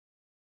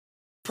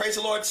Praise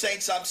the Lord,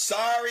 saints. I'm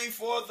sorry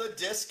for the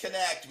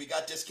disconnect. We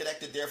got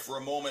disconnected there for a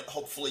moment.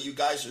 Hopefully you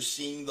guys are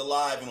seeing the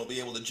live and we'll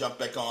be able to jump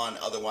back on.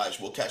 Otherwise,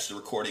 we'll catch the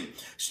recording.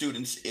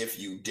 Students, if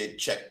you did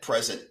check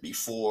present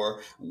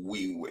before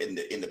we were in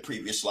the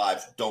previous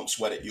live, don't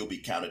sweat it. You'll be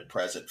counted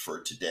present for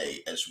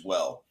today as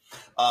well.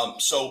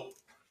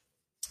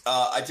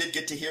 I did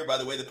get to hear, by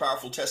the way, the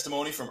powerful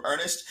testimony from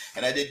Ernest,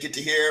 and I did get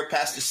to hear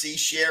Pastor C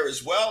share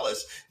as well,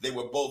 as they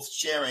were both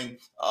sharing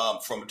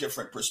from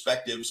different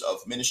perspectives of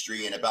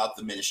ministry and about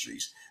the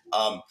ministries.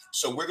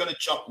 So we're going to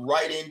jump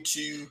right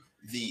into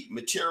the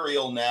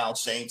material now,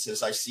 saints,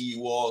 as I see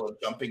you all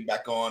jumping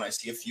back on. I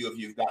see a few of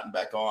you have gotten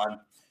back on.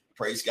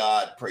 Praise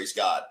God. Praise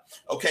God.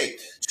 Okay,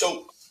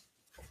 so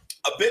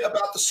a bit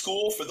about the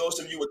school for those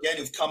of you, again,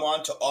 who've come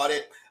on to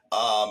audit.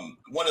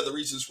 One of the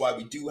reasons why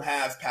we do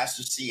have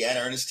Pastor C and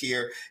Ernest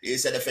here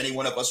is that if any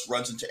one of us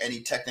runs into any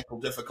technical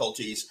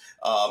difficulties,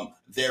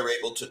 they're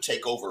able to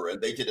take over,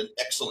 and they did an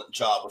excellent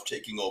job of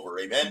taking over.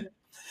 Amen.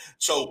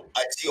 So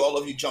I see all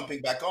of you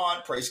jumping back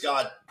on. Praise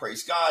God.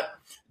 Praise God.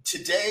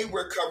 Today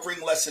we're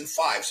covering lesson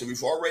 5. So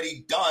we've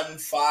already done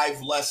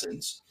 5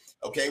 lessons.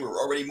 Okay, we're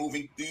already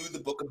moving through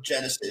the book of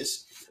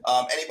Genesis.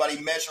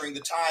 Anybody measuring the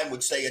time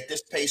would say at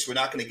this pace, we're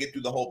not going to get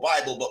through the whole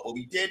Bible. But what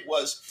we did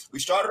was we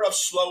started off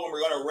slow and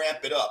we're going to ramp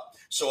it up.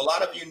 So a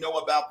lot of you know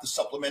about the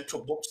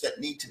supplemental books that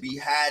need to be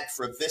had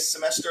for this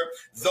semester.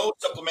 Those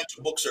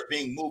supplemental books are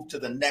being moved to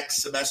the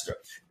next semester,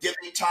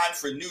 giving time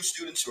for new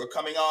students who are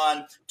coming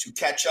on to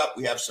catch up.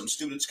 We have some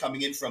students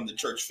coming in from the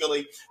Church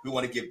Philly. We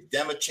want to give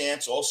them a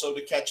chance also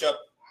to catch up.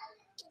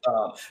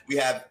 We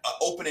have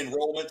open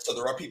enrollment, so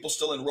there are people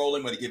still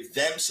enrolling. We're going to give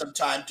them some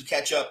time to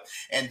catch up.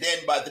 And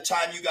then by the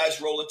time you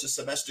guys roll into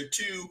semester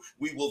 2,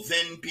 we will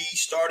then be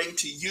starting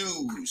to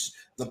use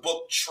the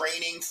book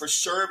Training for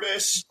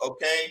Service,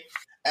 okay?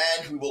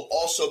 And we will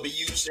also be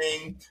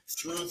using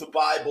Through the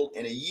Bible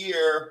in a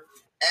Year.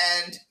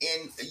 And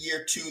in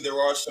year 2,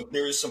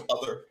 there is some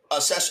other in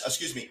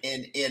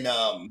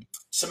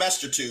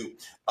semester 2,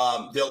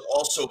 there'll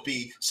also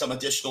be some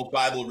additional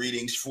Bible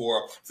readings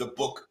for the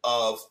book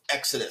of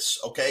Exodus.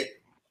 Okay,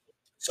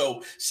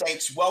 so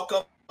saints,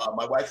 welcome.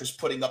 My wife is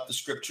putting up the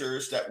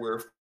scriptures that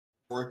were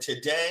for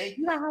today.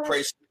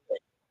 Praise.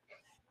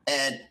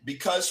 And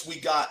because we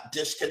got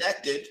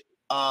disconnected,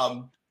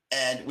 we're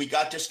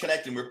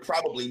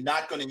probably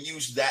not going to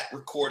use that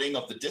recording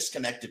of the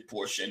disconnected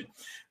portion.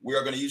 We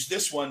are going to use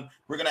this one.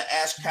 We're going to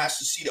ask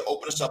Pastor C to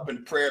open us up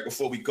in prayer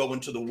before we go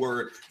into the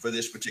word for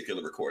this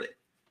particular recording.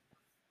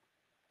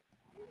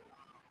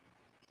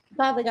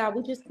 Father God,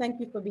 we just thank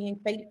you for being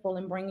faithful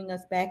and bringing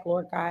us back,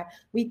 Lord God.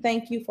 We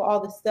thank you for all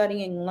the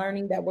studying and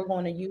learning that we're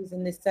going to use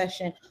in this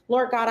session.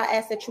 Lord God, I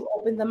ask that you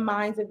open the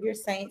minds of your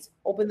saints,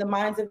 open the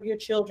minds of your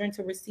children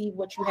to receive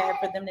what you have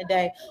for them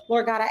today.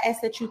 Lord God, I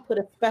ask that you put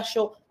a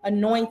special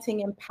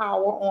anointing and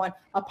power on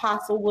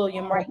Apostle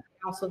William right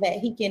now so that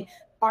he can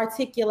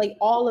articulate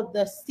all of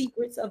the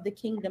secrets of the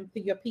kingdom to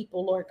your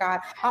people, Lord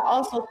God. I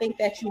also think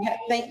that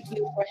thank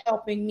you for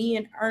helping me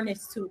and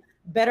Ernest to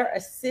better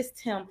assist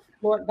him,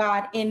 Lord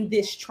God, in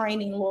this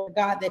training, Lord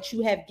God, that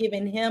you have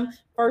given him,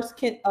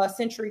 First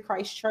Century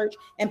Christ Church,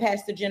 and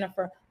Pastor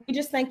Jennifer. We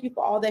just thank you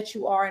for all that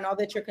you are and all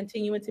that you're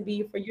continuing to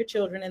be for your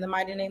children. In the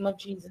mighty name of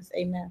Jesus,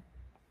 amen.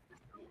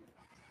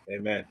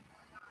 Amen.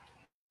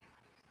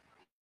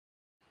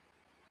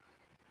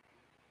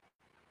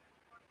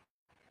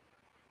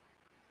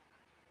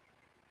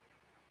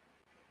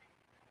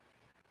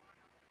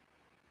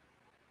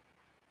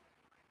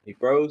 He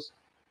froze.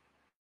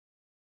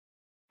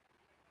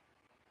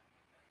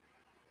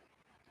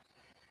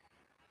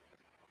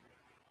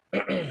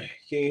 Can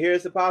you hear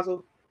us,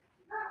 Apostle?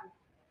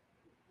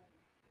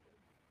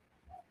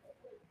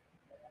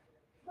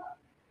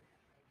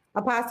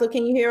 Apostle,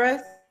 can you hear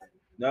us?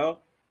 No.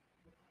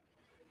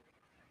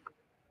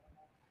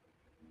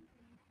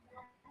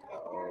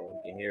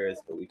 Oh, he can hear us,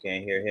 but we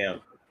can't hear him.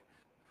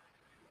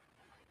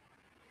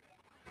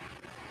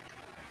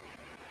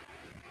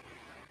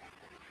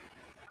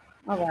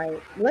 All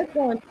right, let's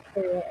go into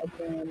prayer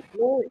again.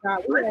 Lord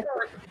God, we ask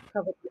that you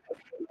cover the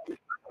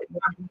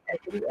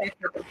we ask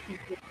that you keep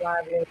this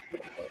live. We ask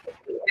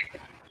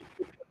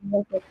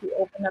that you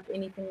open up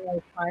anything that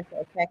is trying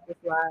to attack this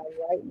live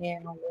right now,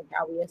 Lord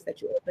God. We ask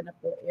that you open up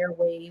the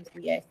airwaves.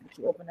 We ask that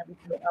you open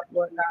everything up,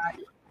 Lord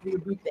God. We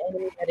rebuke the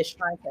enemy that is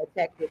trying to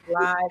attack this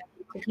live,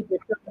 to keep your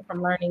children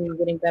from learning and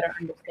getting better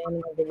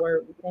understanding of the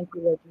word. We thank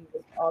you, Lord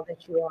Jesus, for all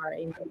that you are.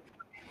 Amen.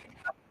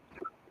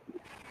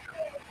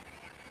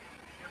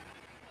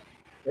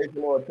 Praise the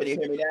Lord. Can you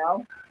hear me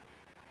now?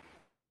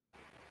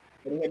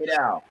 Can you hear me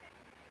now?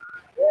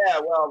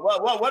 Yeah, well,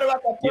 what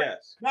about that?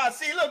 Yes. Now,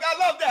 see, look, I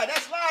love that.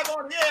 That's live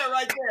on the air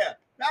right there.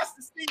 That's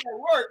the Steve at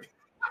work.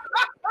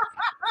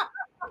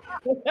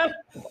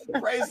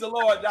 Praise the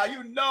Lord. Now,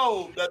 you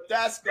know that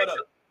is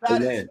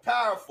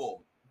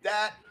powerful.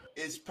 That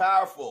is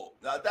powerful.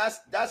 Now,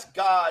 that's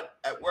God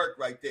at work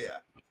right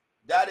there.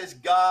 That is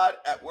God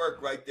at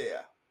work right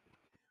there.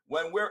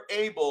 When we're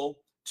able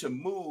to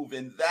move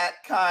in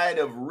that kind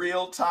of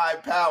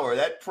real-time power,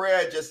 that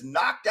prayer just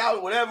knocked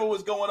out whatever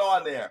was going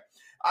on there.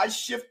 I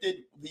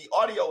shifted the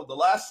audio the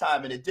last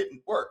time and it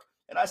didn't work.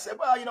 And I said,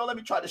 well, let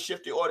me try to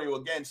shift the audio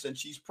again since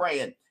she's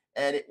praying,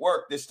 and it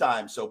worked this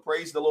time. So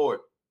praise the Lord.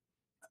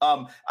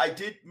 I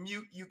did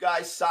mute you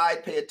guys'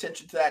 side. Pay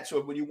attention to that.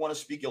 So when you want to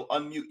speak, you'll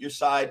unmute your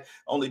side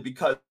only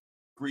because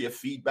degree of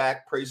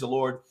feedback. Praise the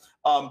Lord.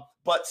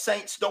 But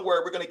saints, don't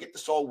worry. We're going to get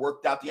this all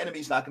worked out. The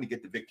enemy's not going to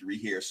get the victory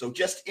here. So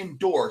just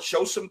endure,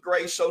 show some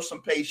grace, show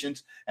some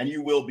patience, and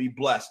you will be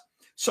blessed.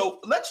 So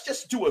let's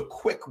just do a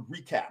quick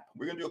recap.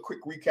 We're going to do a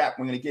quick recap.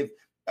 We're going to give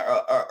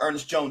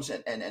Ernest Jones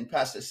and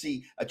Pastor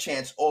C a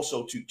chance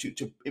also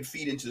to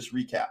feed into this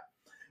recap.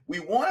 We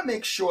want to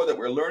make sure that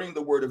we're learning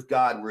the word of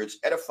God where it's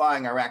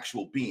edifying our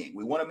actual being.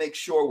 We want to make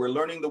sure we're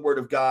learning the word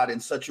of God in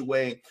such a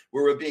way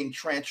where we're being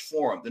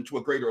transformed into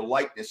a greater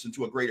likeness,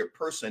 into a greater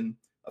person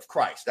of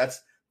Christ.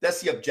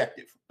 That's the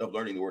objective of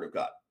learning the word of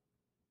God.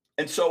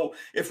 And so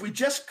if we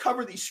just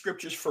cover these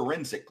scriptures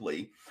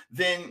forensically,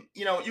 then,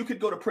 you could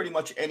go to pretty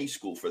much any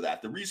school for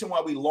that. The reason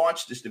why we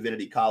launched this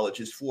Divinity College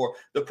is for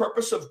the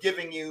purpose of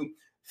giving you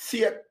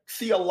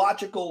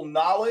theological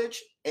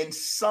knowledge in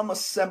some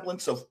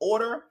semblance of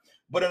order,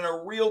 but in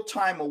a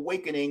real-time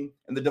awakening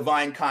in the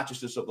divine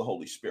consciousness of the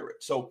Holy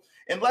Spirit. So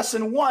in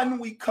lesson 1,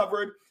 we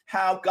covered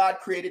how God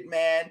created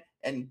man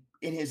and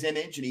in his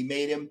image, and he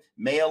made him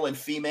male and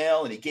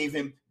female, and he gave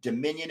him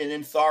dominion and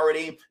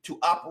authority to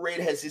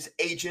operate as his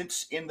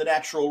agents in the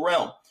natural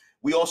realm.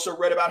 We also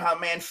read about how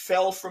man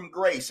fell from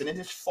grace, and in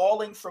his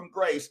falling from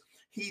grace,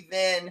 he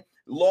then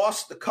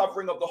lost the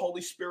covering of the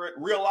Holy Spirit,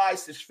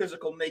 realized his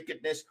physical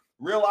nakedness,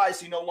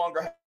 realized he no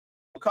longer had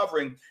a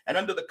covering, and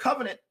under the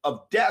covenant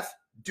of death,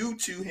 due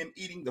to him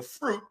eating the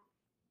fruit,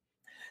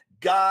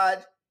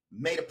 God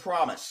made a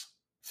promise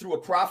through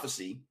a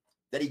prophecy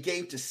that he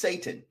gave to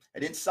Satan.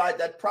 And inside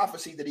that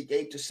prophecy that he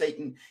gave to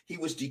Satan, he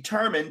was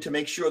determined to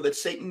make sure that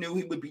Satan knew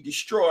he would be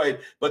destroyed,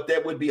 but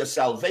there would be a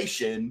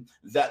salvation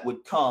that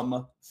would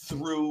come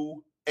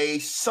through a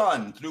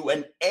son, through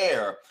an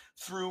heir,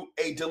 through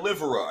a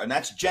deliverer. And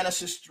that's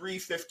Genesis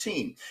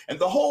 3:15. And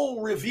the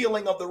whole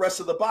revealing of the rest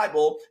of the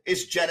Bible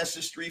is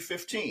Genesis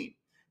 3:15.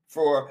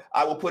 For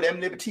I will put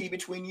enmity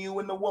between you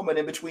and the woman,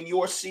 and between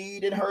your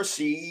seed and her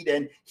seed,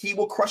 and he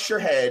will crush your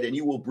head, and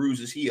you will bruise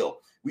his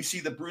heel. We see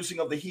the bruising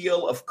of the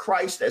heel of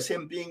Christ as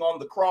him being on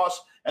the cross,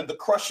 and the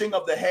crushing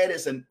of the head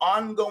is an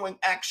ongoing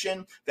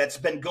action that's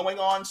been going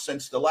on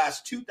since the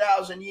last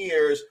 2,000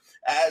 years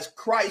as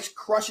Christ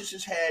crushes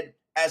his head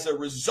as a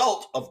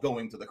result of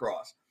going to the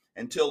cross,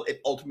 until it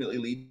ultimately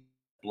leads to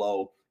a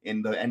blow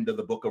in the end of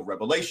the book of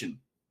Revelation.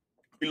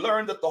 We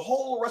learned that the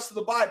whole rest of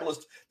the Bible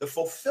is the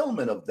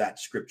fulfillment of that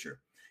scripture.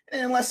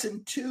 And in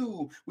lesson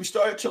 2, we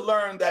started to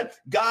learn that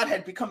God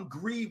had become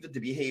grieved at the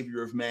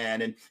behavior of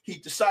man, and he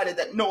decided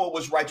that Noah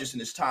was righteous in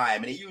his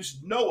time, and he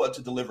used Noah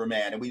to deliver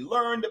man. And we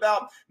learned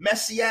about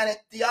messianic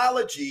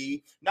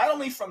theology, not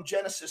only from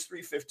Genesis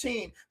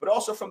 3:15, but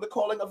also from the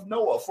calling of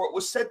Noah. For it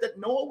was said that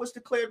Noah was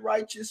declared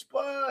righteous,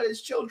 but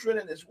his children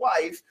and his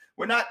wife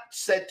were not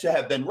said to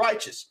have been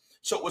righteous.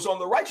 So it was on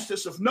the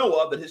righteousness of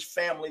Noah that his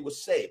family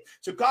was saved.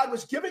 So God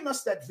was giving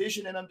us that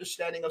vision and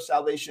understanding of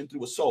salvation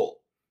through a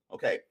soul.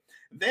 Okay.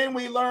 Then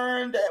we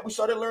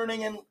started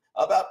learning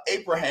about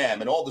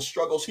Abraham and all the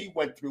struggles he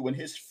went through in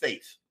his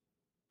faith.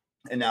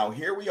 And now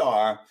here we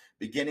are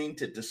beginning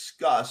to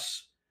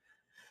discuss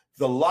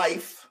the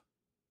life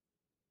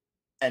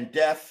and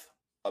death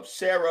of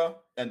Sarah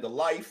and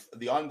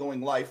the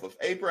ongoing life of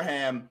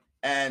Abraham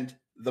and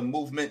the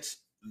movements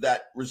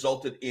that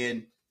resulted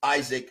in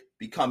Isaac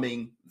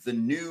becoming the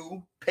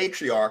new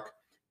patriarch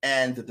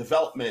and the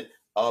development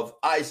of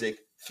Isaac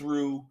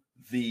through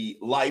the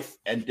life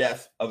and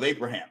death of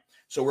Abraham.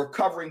 So we're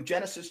covering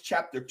Genesis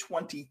chapter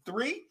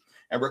 23,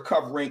 and we're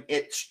covering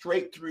it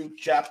straight through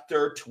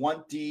chapter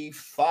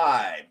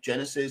 25.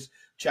 Genesis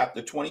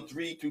chapter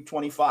 23 through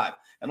 25.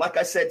 And like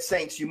I said,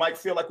 saints, you might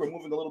feel like we're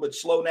moving a little bit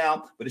slow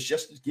now, but it's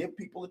just to give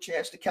people a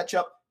chance to catch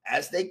up.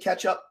 As they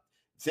catch up,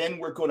 then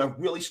we're going to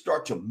really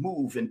start to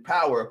move in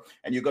power,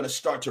 and you're going to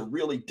start to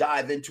really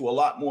dive into a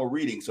lot more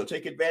reading. So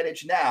take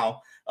advantage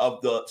now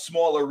of the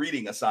smaller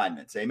reading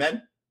assignments.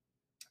 Amen.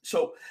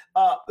 So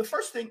the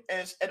first thing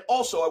is, and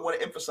also I want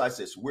to emphasize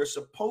this, we're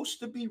supposed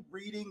to be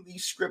reading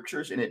these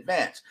scriptures in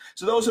advance.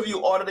 So those of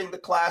you auditing the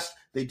class,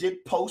 they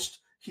did post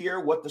here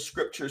what the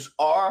scriptures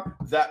are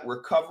that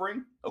we're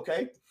covering.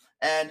 Okay.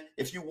 And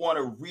if you want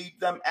to read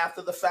them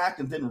after the fact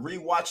and then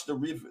rewatch the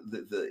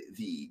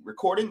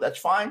recording, that's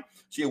fine.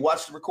 So you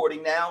watch the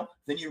recording now,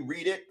 then you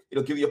read it.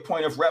 It'll give you a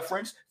point of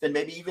reference. Then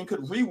maybe even could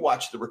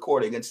rewatch the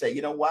recording and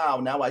say, wow,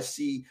 now I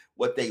see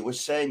what they were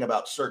saying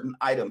about certain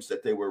items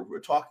that they were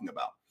talking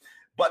about.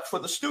 But for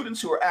the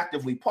students who are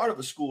actively part of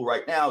the school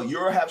right now,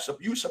 you're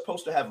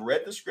supposed to have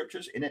read the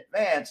scriptures in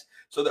advance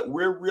so that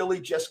we're really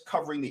just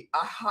covering the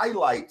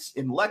highlights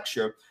in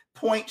lecture,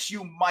 points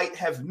you might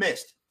have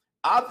missed.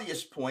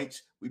 Obvious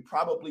points we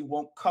probably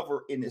won't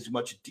cover in as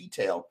much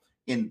detail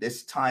in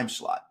this time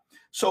slot.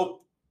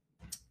 So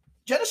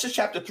Genesis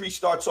chapter 3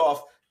 starts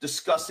off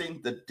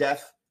discussing the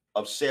death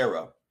of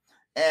Sarah.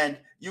 And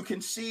you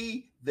can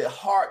see the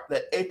heart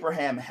that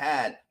Abraham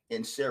had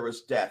in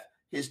Sarah's death.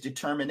 his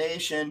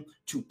determination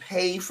to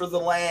pay for the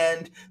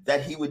land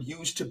that he would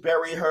use to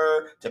bury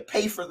her, to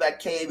pay for that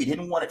cave. He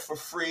didn't want it for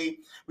free.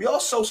 We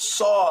also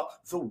saw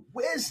the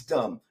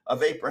wisdom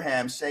of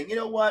Abraham saying, you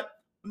know what?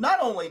 Not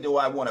only do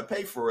I want to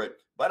pay for it,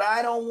 but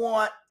I don't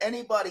want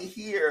anybody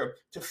here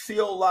to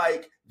feel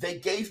like they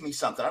gave me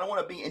something. I don't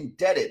want to be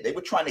indebted. They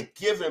were trying to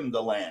give him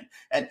the land.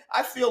 And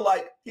I feel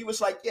like he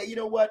was like, yeah, you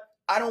know what?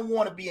 I don't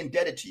want to be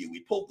indebted to you.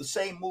 He pulled the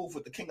same move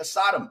with the king of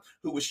Sodom,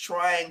 who was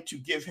trying to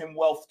give him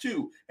wealth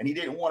too, and he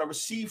didn't want to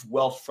receive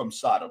wealth from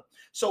Sodom.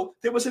 So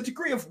there was a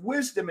degree of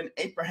wisdom in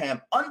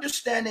Abraham,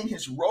 understanding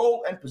his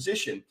role and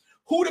position,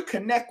 who to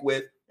connect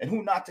with and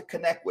who not to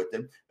connect with.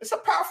 And it's a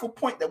powerful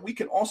point that we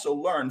can also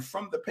learn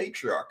from the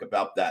patriarch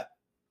about that.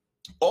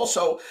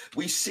 Also,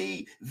 we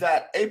see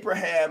that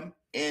Abraham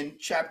in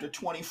chapter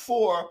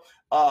 24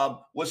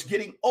 was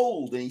getting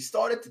old, and he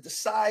started to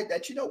decide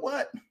that, you know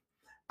what?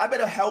 I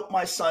better help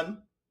my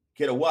son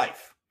get a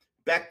wife.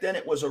 Back then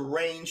it was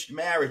arranged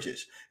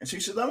marriages. And so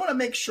he said, I want to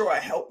make sure I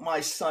help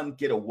my son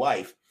get a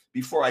wife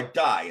before I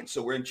die. And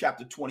so we're in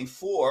chapter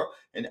 24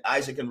 in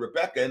Isaac and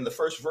Rebekah. In the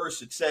first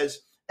verse, it says,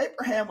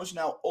 Abraham was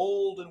now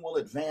old and well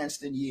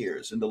advanced in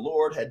years, and the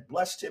Lord had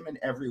blessed him in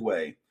every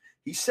way.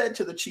 He said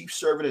to the chief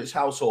servant of his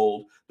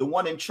household, the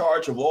one in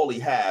charge of all he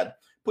had,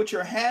 put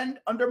your hand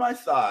under my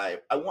thigh.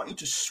 I want you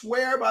to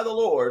swear by the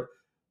Lord,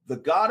 the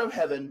God of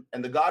heaven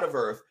and the God of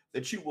earth,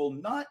 that you will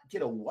not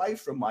get a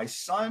wife from my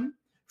son,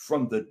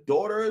 from the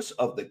daughters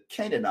of the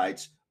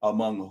Canaanites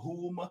among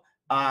whom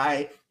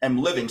I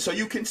am living. So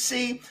you can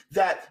see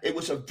that it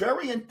was a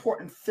very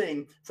important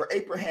thing for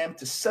Abraham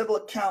to settle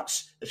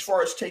accounts as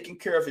far as taking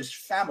care of his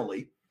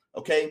family,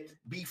 okay,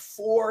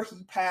 before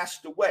he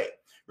passed away.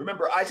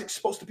 Remember, Isaac's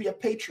supposed to be a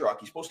patriarch.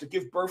 He's supposed to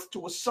give birth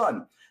to a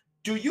son.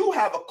 Do you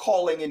have a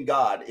calling in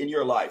God in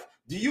your life?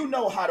 Do you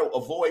know how to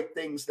avoid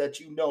things that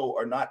you know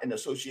are not in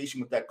association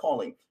with that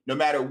calling, no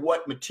matter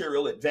what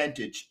material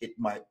advantage it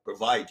might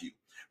provide you?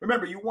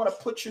 Remember, you want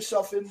to put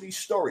yourself in these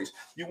stories.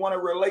 You want to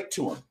relate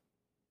to them.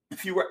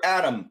 If you were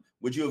Adam,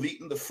 would you have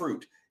eaten the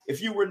fruit?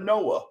 If you were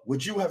Noah,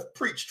 would you have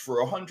preached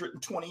for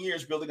 120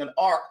 years building an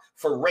ark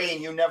for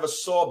rain you never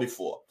saw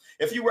before?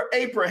 If you were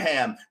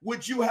Abraham,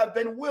 would you have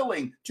been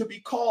willing to be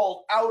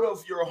called out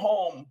of your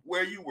home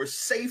where you were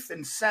safe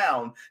and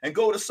sound and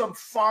go to some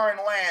foreign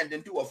land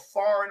and do a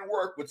foreign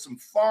work with some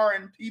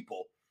foreign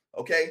people,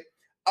 okay,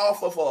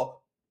 off of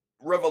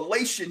a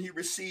revelation you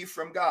received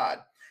from God?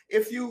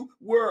 If you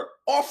were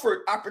offered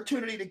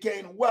opportunity to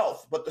gain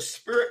wealth, but the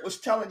Spirit was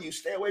telling you,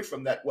 stay away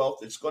from that wealth,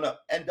 it's going to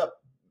end up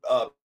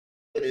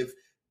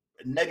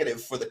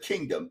negative for the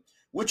kingdom,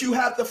 would you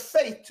have the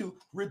faith to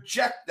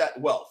reject that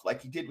wealth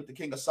like he did with the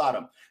king of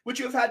Sodom? Would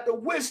you have had the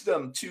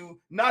wisdom to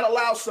not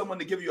allow someone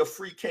to give you a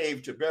free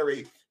cave to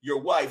bury your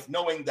wife,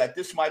 knowing that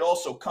this might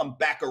also come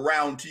back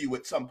around to you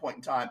at some point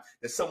in time,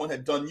 that someone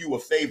had done you a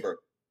favor?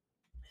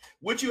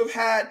 Would you have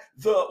had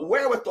the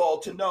wherewithal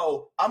to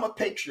know, I'm a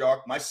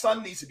patriarch, my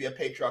son needs to be a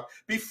patriarch.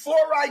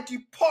 Before I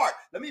depart,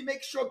 let me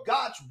make sure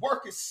God's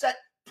work is set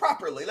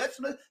properly.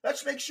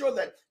 Let's make sure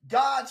that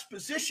God's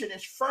position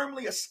is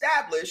firmly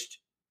established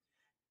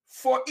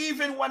for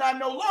even when I'm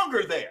no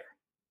longer there.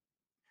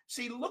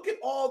 See, look at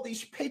all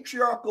these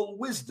patriarchal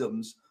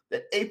wisdoms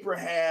that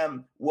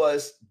Abraham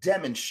was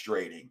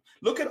demonstrating.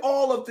 Look at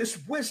all of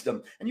this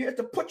wisdom, and you have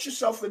to put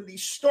yourself in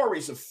these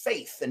stories of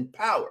faith and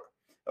power,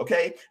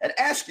 okay? And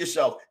ask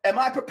yourself, am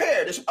I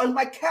prepared? Is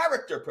my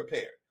character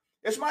prepared?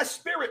 Is my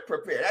spirit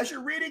prepared? As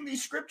you're reading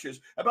these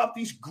scriptures about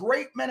these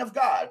great men of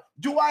God,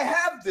 do I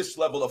have this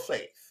level of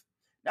faith?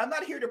 Now, I'm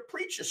not here to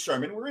preach a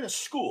sermon. We're in a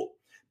school.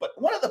 But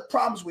one of the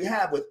problems we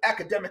have with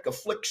academic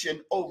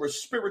affliction over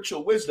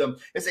spiritual wisdom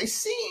is they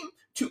seem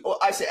to, or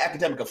I say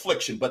academic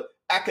affliction, but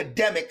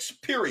academics,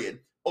 period,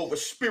 over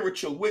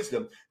spiritual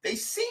wisdom, they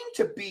seem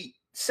to be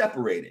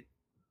separated.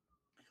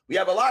 We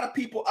have a lot of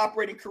people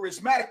operating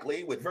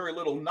charismatically with very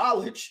little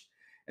knowledge.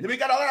 And then we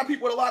got a lot of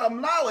people with a lot of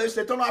knowledge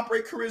that don't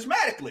operate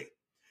charismatically.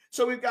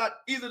 So we've got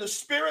either the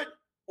spirit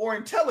or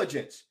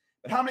intelligence.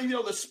 But how many of you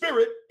know the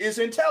spirit is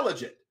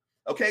intelligent?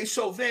 Okay,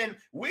 so then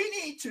we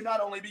need to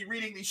not only be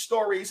reading these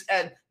stories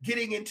and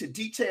getting into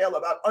detail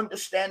about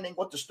understanding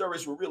what the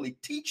stories were really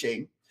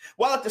teaching,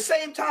 while at the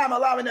same time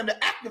allowing them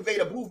to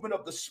activate a movement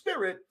of the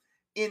spirit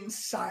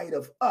inside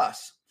of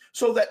us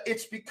so that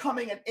it's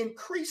becoming an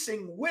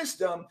increasing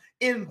wisdom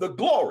in the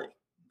glory.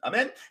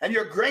 Amen. And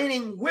you're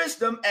gaining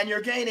wisdom and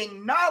you're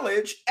gaining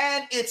knowledge,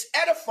 and it's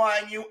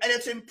edifying you and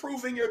it's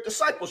improving your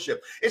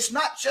discipleship. It's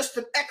not just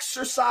an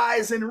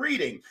exercise in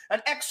reading,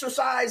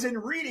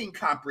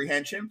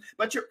 comprehension,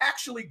 but you're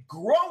actually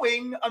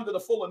growing under the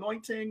full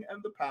anointing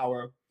and the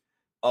power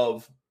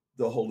of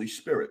the Holy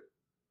Spirit.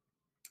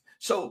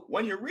 So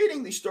when you're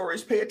reading these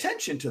stories, pay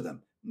attention to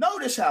them.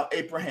 Notice how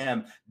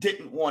Abraham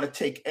didn't want to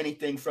take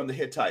anything from the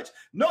Hittites.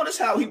 Notice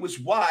how he was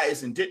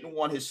wise and didn't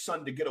want his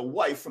son to get a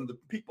wife from the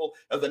people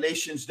of the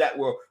nations that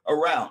were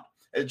around.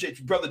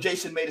 Brother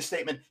Jason made a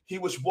statement. He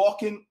was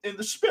walking in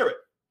the spirit.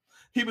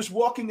 He was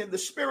walking in the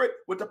spirit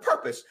with a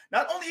purpose,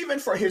 not only even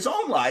for his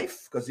own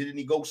life, because didn't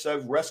he go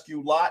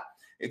rescue Lot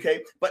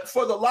okay, but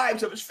for the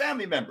lives of his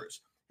family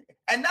members.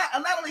 And not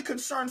only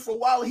concerned for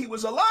while he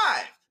was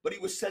alive, but he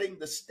was setting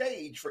the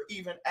stage for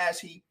even as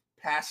he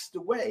passed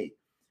away.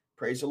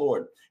 Praise the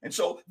Lord. And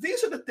so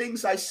these are the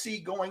things I see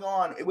going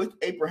on with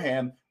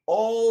Abraham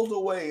all the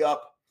way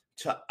up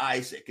to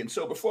Isaac. And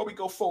so before we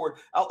go forward,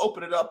 I'll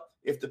open it up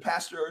if the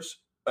pastors,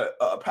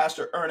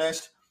 Pastor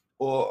Ernest,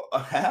 or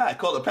I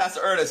call it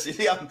Pastor Ernest. You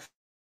see,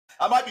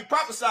 I might be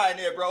prophesying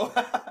there, bro.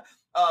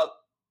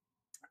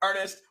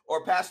 Ernest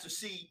or Pastor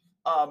C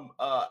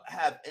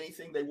have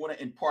anything they want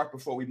to impart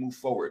before we move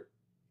forward.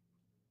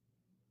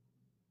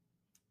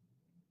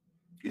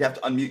 You'd have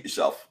to unmute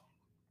yourself.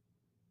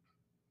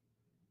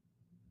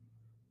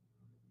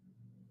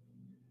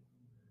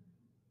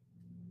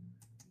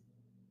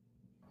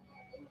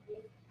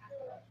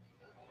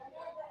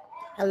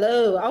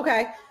 Hello.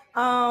 Okay.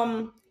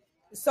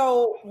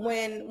 So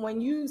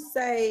when you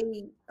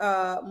say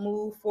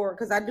move forward,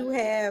 because I do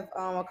have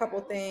a couple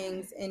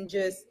things, and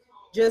just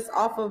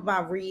off of my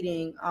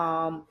reading,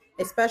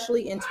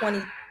 especially in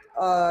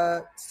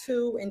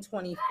 22 and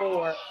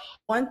 24.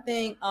 One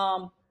thing,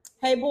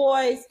 hey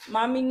boys,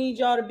 mommy needs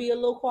y'all to be a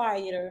little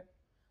quieter.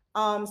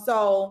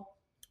 So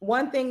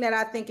one thing that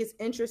I think is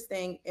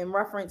interesting in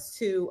reference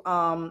to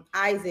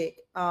Isaac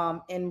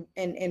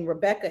and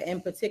Rebecca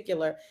in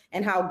particular,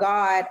 and how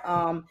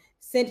God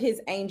sent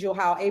his angel,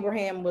 how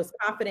Abraham was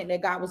confident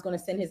that God was going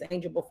to send his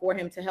angel before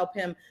him to help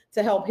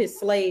his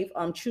slave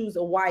choose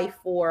a wife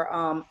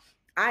for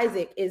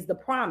Isaac, is the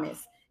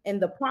promise.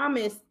 And the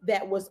promise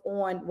that was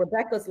on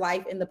Rebecca's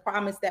life and the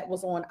promise that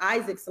was on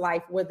Isaac's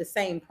life were the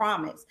same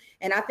promise.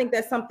 And I think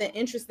that's something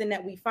interesting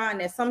that we find,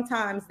 that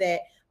sometimes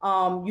that,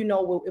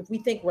 if we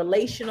think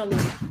relationally,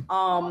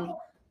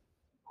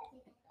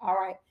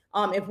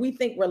 if we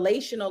think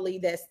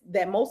relationally,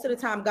 that most of the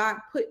time God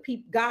puts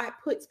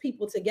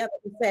people together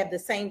who have the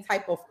same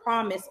type of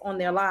promise on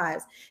their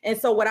lives. And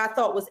so what I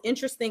thought was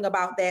interesting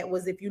about that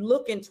was, if you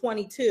look in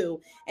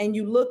 22 and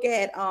you look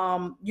at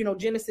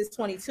Genesis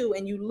 22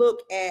 and you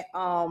look at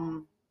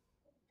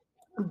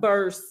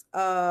verse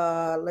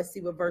let's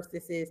see what verse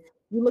this is.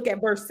 You look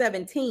at verse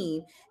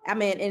 17,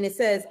 and it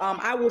says,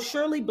 I will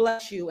surely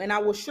bless you, and I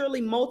will surely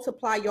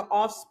multiply your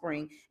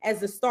offspring as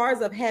the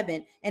stars of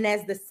heaven and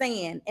as the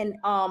sand and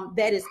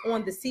that is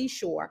on the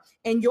seashore.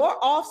 And your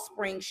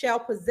offspring shall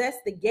possess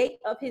the gate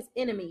of his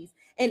enemies,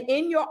 and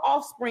in your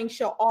offspring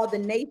shall all the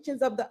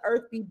nations of the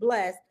earth be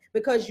blessed,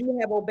 because you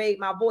have obeyed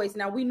my voice.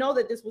 Now we know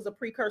that this was a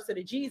precursor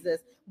to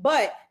Jesus,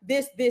 but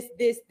this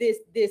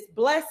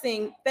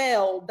blessing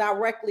fell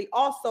directly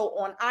also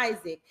on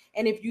Isaac.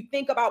 And if you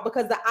think about,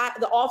 because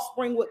the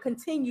offspring would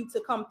continue to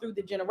come through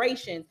the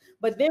generations,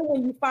 but then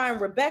when you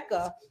find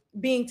Rebecca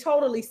being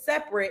totally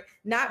separate,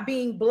 not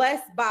being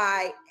blessed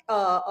by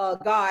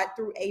God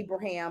through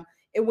Abraham,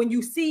 and when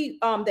you see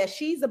that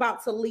she's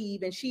about to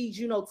leave and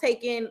she's,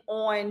 taken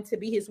on to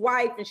be his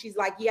wife, and she's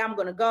like, yeah, I'm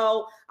gonna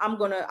go,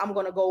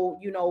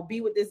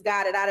 be with this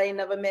guy that I ain't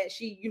never met.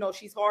 She's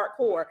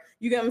hardcore.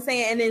 You get what I'm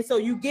saying? And then so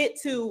you get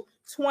to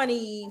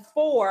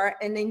 24,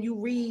 and then you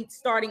read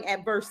starting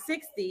at verse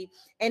 60,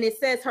 and it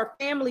says her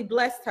family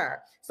blessed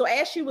her. So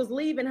as she was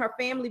leaving, her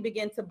family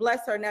began to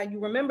bless her. Now you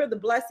remember the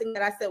blessing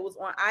that I said was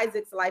on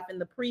Isaac's life in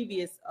the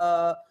previous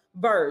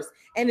verse.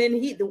 And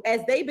then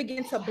as they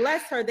begin to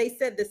bless her, they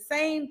said the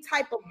same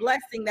type of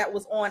blessing that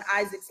was on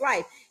Isaac's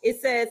life. It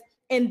says,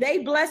 and they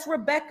blessed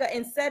Rebekah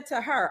and said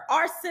to her,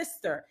 our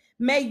sister,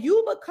 may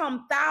you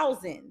become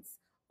thousands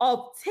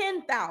of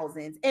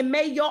 10,000s, and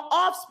may your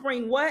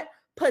offspring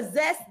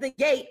possess the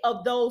gate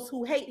of those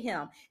who hate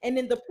him. And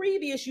in the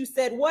previous, you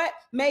said what?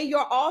 May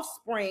your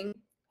offspring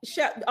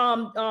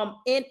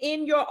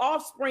in your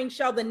offspring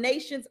shall the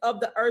nations of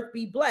the earth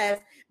be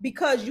blessed,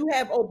 because you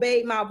have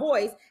obeyed my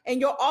voice,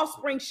 and your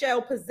offspring shall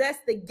possess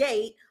the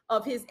gate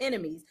of his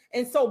enemies.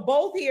 And so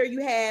both here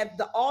you have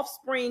the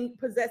offspring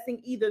possessing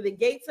either the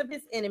gates of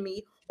his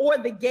enemy or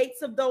the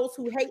gates of those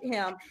who hate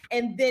him,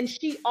 and then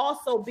she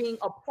also being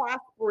a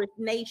prosperous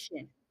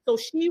nation. So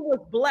she was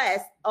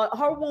blessed,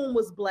 her womb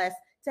was blessed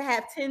to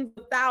have tens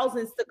of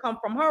thousands to come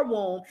from her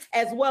womb,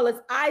 as well as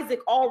Isaac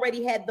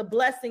already had the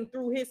blessing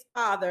through his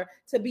father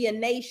to be a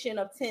nation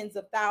of tens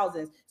of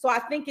thousands. So I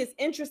think it's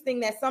interesting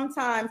that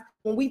sometimes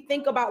when we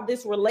think about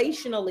this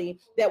relationally,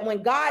 that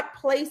when God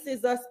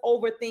places us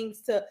over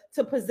things to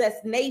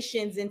possess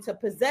nations and to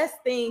possess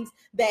things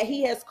that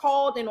he has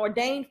called and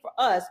ordained for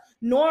us,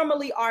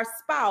 normally our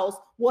spouse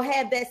will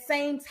have that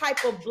same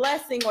type of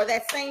blessing or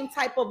that same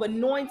type of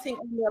anointing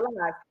in their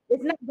lives.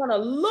 It's not going to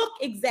look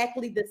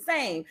exactly the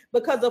same,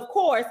 because of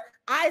course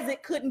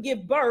Isaac couldn't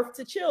give birth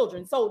to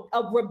children. So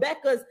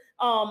Rebecca's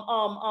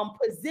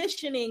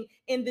positioning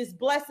in this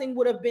blessing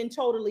would have been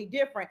totally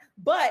different.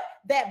 But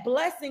that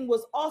blessing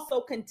was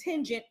also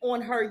contingent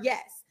on her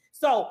yes.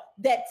 So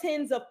that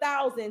tens of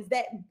thousands,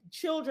 that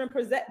children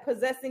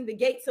possessing the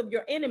gates of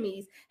your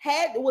enemies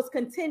was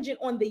contingent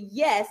on the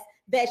yes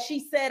that she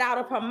said out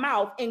of her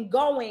mouth and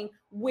going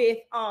with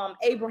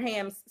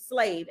Abraham's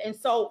slave. And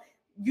so,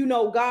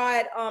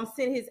 God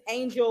sent his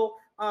angel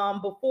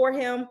before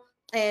him.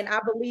 And I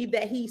believe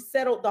that he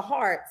settled the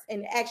hearts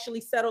and actually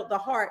settled the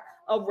heart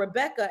of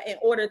Rebecca in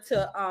order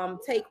to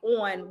take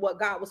on what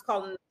God was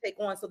calling them to take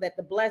on, so that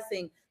the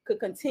blessing could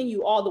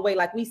continue all the way.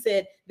 Like we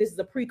said, this is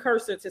a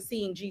precursor to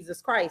seeing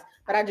Jesus Christ.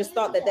 But I just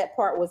thought that that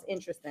part was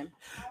interesting.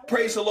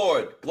 Praise the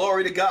Lord.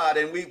 Glory to God.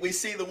 And we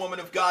see the woman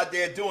of God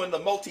there doing the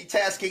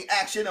multitasking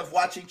action of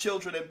watching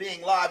children and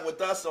being live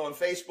with us on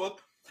Facebook.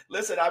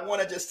 Listen, I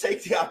want to just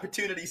take the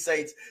opportunity,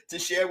 saints, to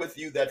share with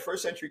you that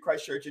First Century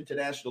Christ Church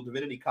International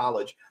Divinity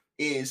College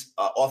is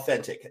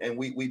authentic, and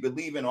we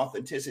believe in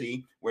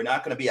authenticity. We're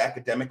not going to be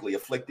academically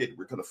afflicted.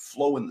 We're going to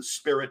flow in the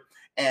Spirit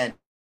and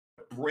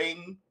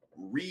bring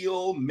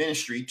real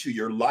ministry to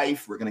your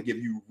life. We're going to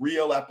give you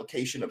real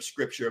application of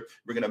Scripture.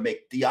 We're going to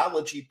make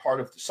theology part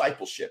of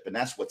discipleship, and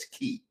that's what's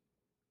key.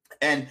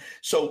 And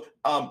so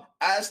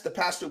as the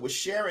pastor was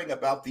sharing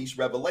about these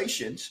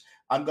revelations,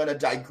 I'm going to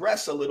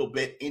digress a little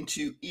bit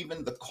into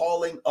even the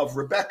calling of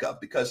Rebecca,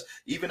 because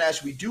even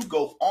as we do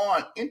go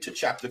on into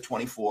chapter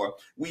 24,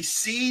 we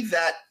see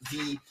that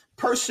the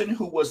person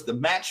who was the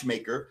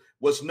matchmaker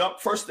was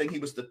not, first thing, he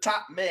was the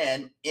top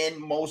man in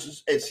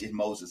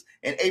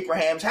in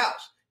Abraham's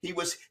house. He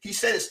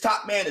said his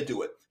top man to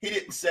do it. He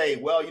didn't say,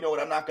 well, you know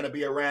what, I'm not going to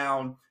be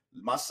around.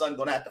 My son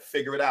going to have to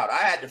figure it out. I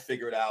had to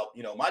figure it out.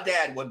 You know, my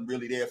dad wasn't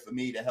really there for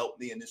me to help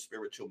me in this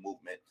spiritual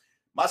movement.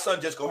 My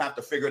son just gonna have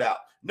to figure it out.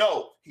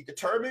 No, he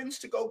determines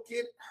to go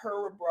get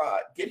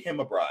him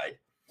a bride.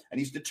 And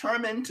he's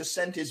determined to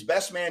send his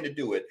best man to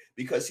do it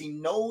because he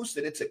knows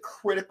that it's a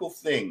critical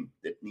thing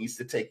that needs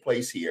to take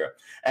place here.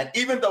 And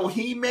even though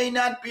he may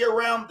not be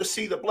around to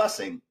see the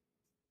blessing,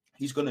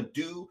 he's going to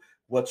do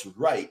what's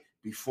right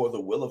before the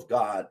will of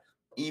God,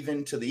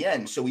 even to the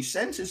end. So he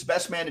sends his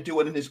best man to do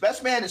it. And his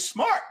best man is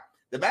smart.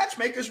 The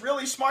matchmaker's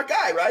really a smart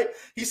guy, right?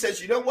 He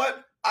says, you know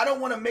what? I don't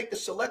want to make a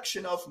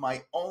selection of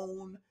my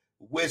own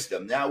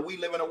wisdom. Now, we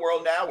live in a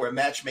world now where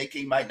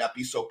matchmaking might not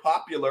be so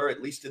popular,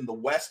 at least in the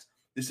West.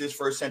 This is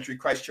First Century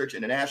Christ Church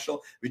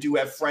International. We do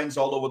have friends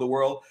all over the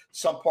world.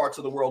 Some parts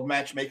of the world,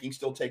 matchmaking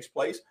still takes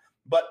place.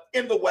 But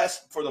in the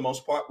West, for the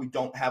most part, we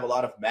don't have a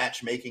lot of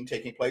matchmaking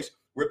taking place.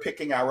 We're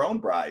picking our own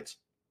brides.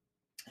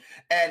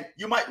 And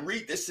you might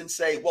read this and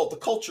say, well, the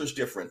culture's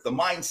different. The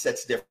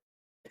mindset's different.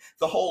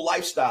 The whole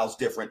lifestyle's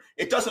different.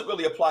 It doesn't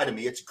really apply to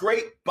me. It's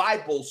great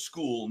Bible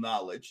school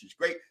knowledge. It's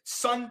great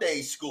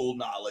Sunday school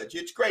knowledge.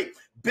 It's great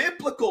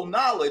biblical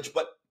knowledge,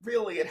 but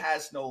really it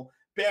has no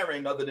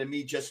bearing other than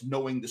me just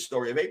knowing the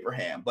story of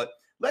Abraham. But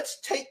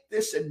let's take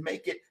this and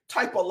make it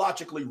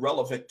typologically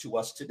relevant to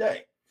us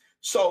today.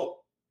 So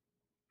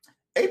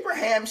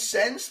Abraham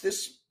sends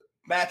this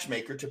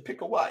matchmaker to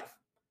pick a wife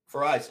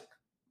for Isaac.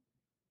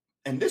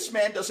 And this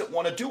man doesn't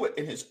want to do it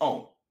in his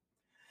own.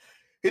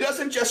 He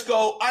doesn't just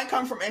go, I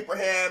come from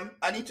Abraham.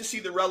 I need to see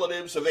the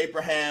relatives of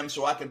Abraham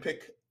so I can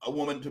pick a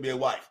woman to be a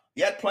wife.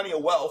 He had plenty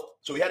of wealth,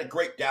 so he had a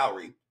great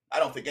dowry. I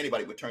don't think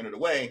anybody would turn it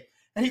away.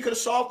 And he could have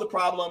solved the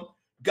problem,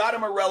 got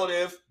him a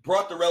relative,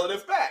 brought the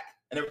relative back,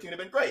 and everything would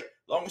have been great.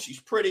 Long as she's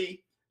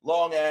pretty,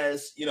 long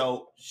as, you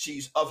know,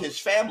 she's of his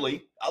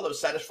family, I'll have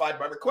satisfied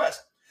my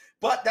request.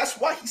 But that's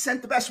why he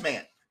sent the best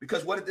man,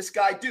 because what did this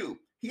guy do?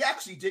 He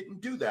actually didn't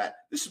do that.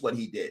 This is what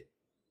he did.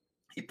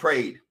 He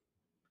prayed.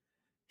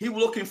 He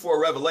was looking for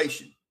a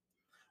revelation.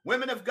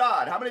 Women of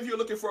God, how many of you are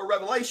looking for a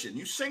revelation?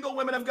 You single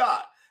women of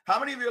God, how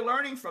many of you are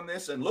learning from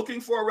this and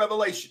looking for a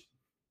revelation?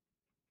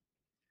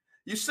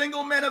 You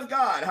single men of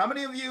God, how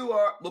many of you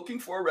are looking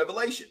for a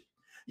revelation?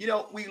 You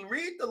know, we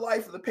read the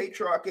life of the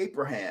patriarch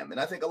Abraham, and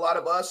I think a lot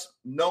of us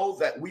know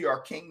that we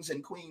are kings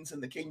and queens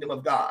in the kingdom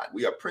of God.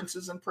 We are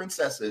princes and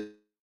princesses in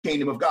the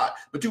kingdom of God.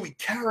 But do we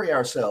carry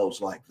ourselves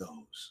like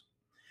those?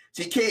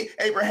 See,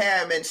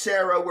 Abraham and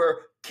Sarah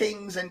were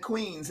kings and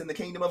queens in the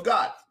kingdom of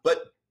God,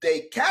 but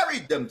they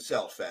carried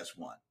themselves as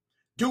one.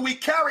 Do we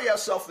carry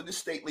ourselves in this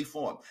stately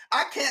form?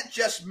 I can't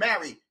just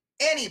marry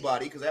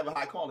anybody because I have a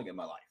high calling in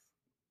my life.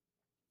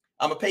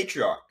 I'm a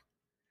patriarch.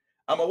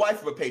 I'm a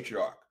wife of a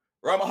patriarch,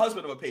 or I'm a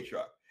husband of a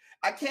patriarch.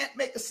 I can't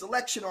make a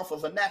selection off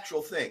of a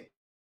natural thing.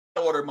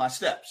 I order my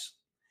steps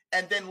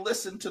and then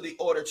listen to the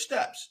ordered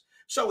steps.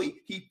 So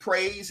he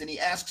prays and he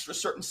asks for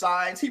certain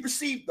signs. He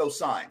received those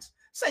signs.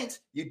 Saints,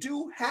 you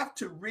do have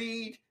to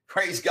read.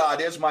 Praise God.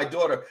 There's my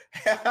daughter.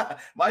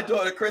 My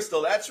daughter,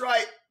 Crystal. That's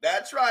right.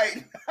 That's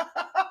right.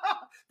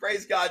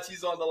 Praise God.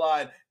 She's on the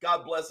line.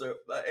 God bless her.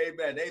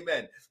 Amen.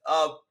 Amen.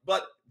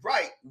 But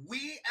right,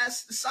 we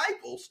as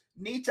disciples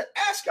need to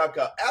ask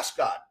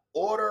God,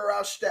 order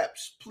our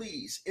steps,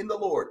 please, in the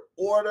Lord.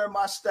 Order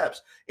my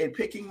steps in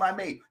picking my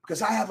mate,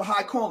 because I have a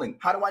high calling.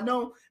 How do I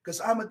know?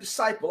 Because I'm a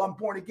disciple. I'm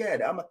born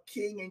again. I'm a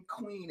king and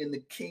queen in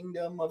the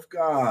kingdom of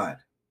God.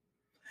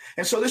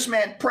 And so this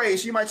man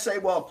prays. You might say,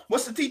 well,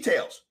 what's the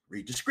details?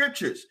 Read the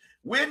scriptures.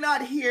 We're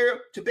not here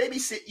to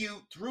babysit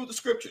you through the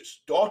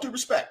scriptures, to all due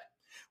respect.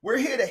 We're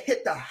here to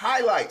hit the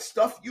highlights,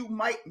 stuff you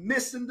might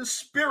miss in the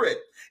spirit.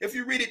 If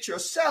you read it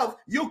yourself,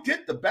 you'll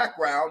get the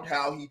background,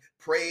 how he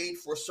prayed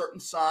for certain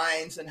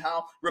signs and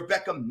how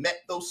Rebecca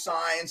met those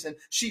signs, and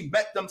she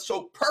met them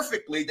so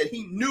perfectly that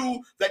he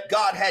knew that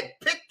God had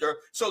picked her.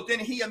 So then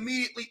he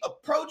immediately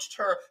approached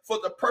her for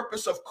the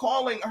purpose of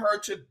calling her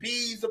to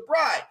be the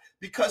bride,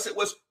 because it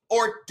was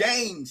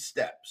ordained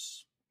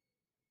steps.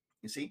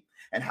 You see?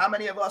 And how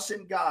many of us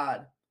in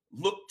God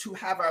look to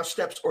have our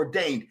steps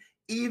ordained,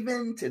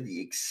 even to the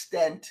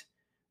extent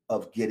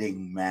of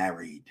getting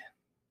married?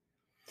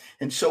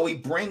 And so he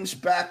brings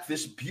back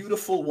this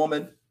beautiful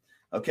woman,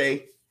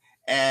 okay,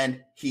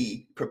 and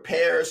he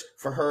prepares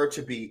for her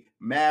to be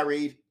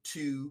married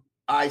to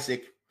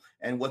Isaac.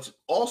 And what's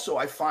also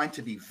I find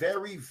to be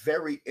very,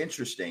 very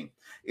interesting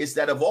is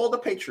that of all the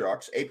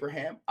patriarchs,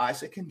 Abraham,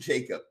 Isaac, and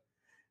Jacob,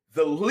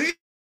 the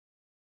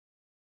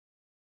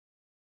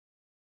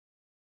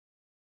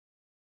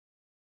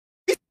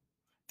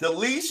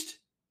least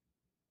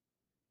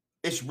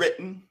is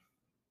written.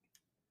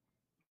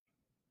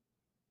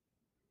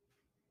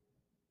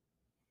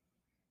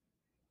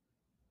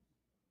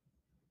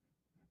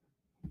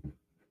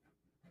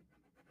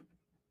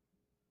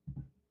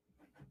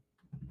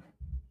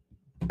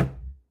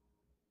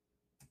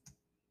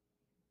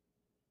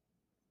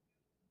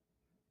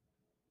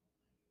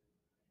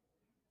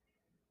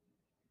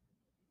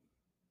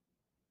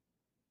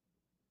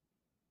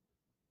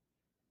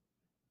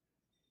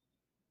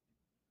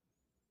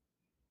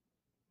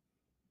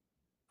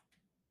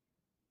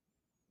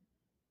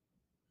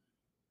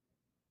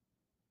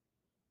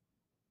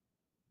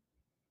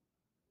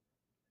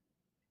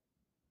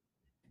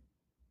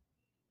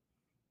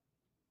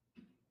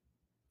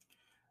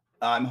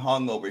 I'm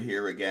hung over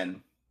here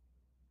again.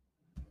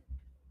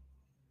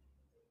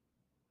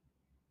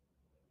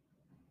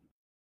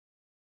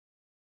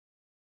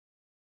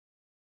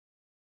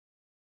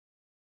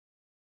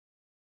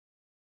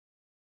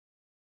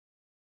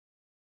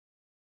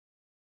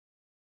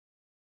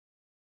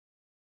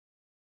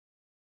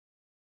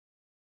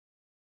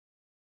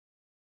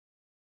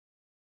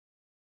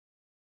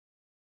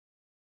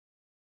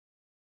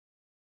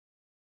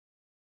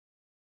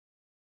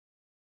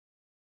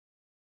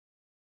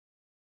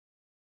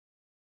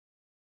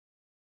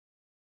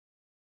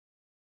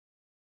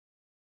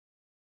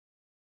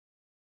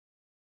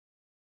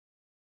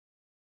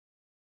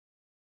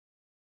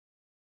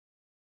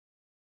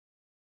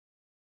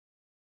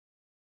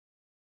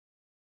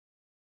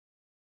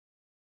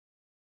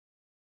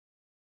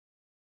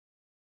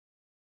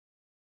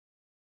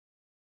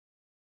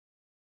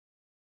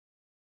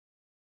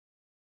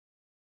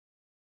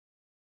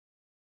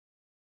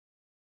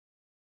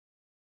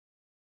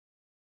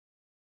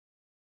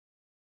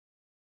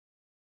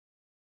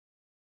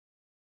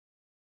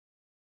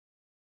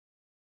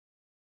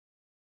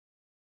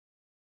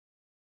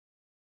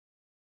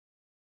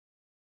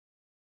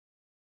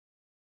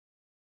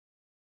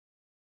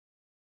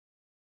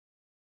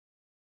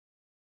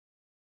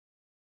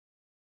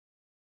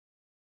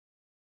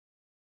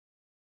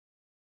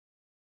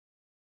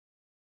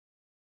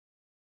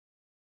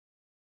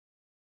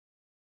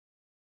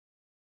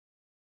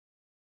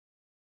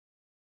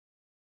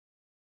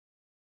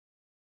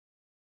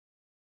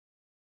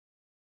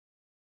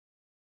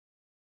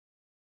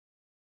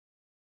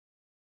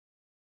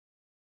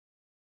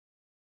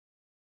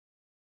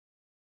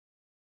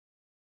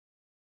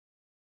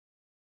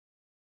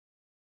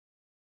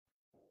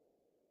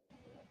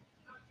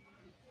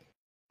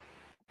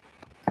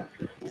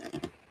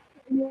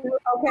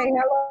 Okay,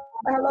 hello,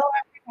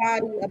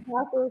 everybody.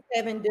 Apostle is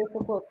having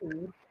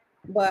difficulties,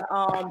 but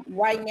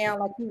right now,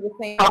 like you were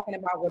saying, talking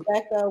about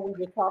Rebecca, we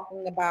were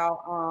talking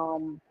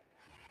about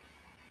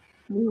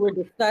we were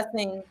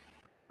discussing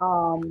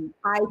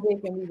Isaac,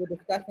 and we were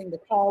discussing the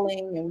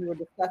calling, and we were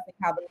discussing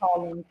how the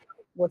calling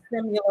was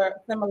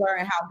similar,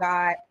 and how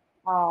God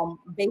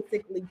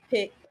basically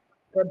picked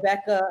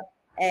Rebecca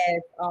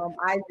as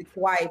Isaac's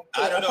wife.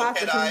 I don't know,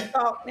 Apostle, can you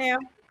talk now?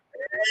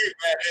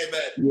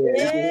 Amen. Yeah,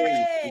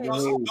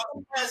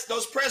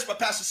 Those prayers by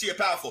Pastor C are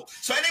powerful.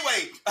 So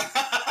anyway,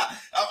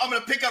 I'm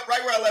going to pick up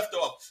right where I left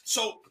off.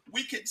 So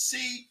we could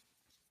see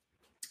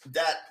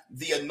that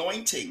the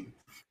anointing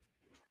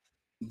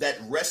that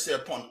rested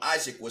upon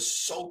Isaac was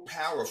so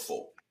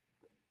powerful.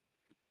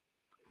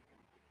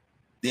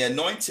 The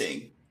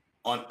anointing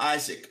on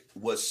Isaac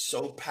was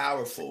so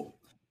powerful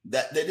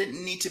that there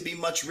didn't need to be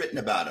much written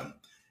about him.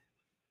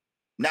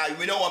 Now,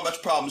 we know how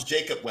much problems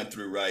Jacob went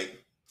through, right?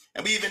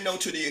 And we even know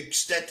to the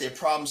extent the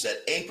problems that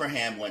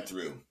Abraham went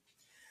through.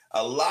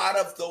 A lot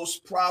of those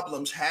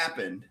problems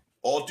happened,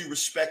 all due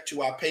respect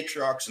to our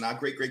patriarchs and our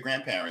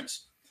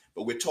great-great-grandparents,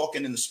 but we're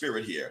talking in the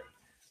spirit here.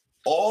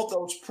 All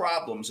those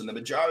problems, and the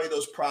majority of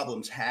those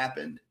problems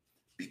happened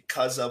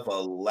because of a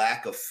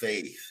lack of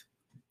faith.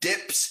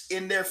 Dips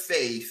in their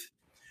faith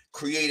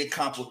created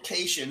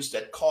complications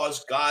that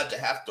caused God to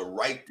have to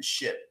right the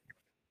ship.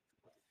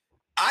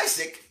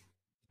 Isaac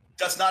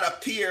does not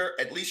appear,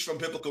 at least from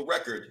biblical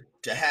record,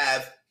 to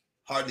have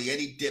hardly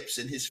any dips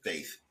in his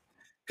faith.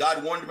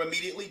 God warned him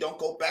immediately, don't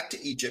go back to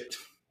Egypt.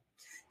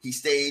 He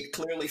stayed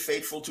clearly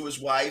faithful to his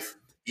wife.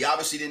 He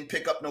obviously didn't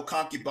pick up no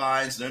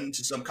concubines, then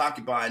into some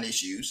concubine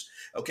issues.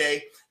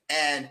 Okay.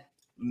 And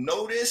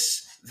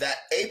notice that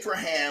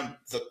Abraham,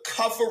 the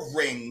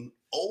covering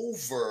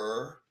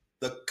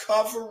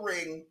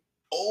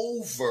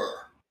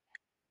over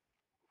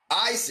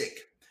Isaac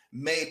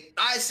made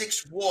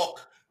Isaac's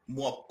walk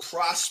more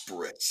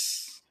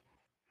prosperous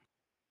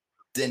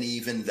than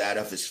even that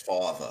of his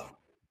father.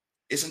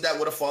 Isn't that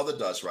what a father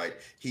does, right?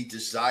 He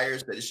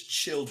desires that his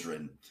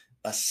children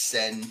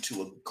ascend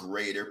to a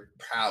greater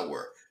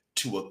power,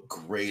 to a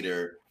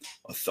greater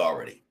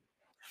authority.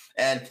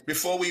 And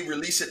before we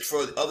release it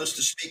for others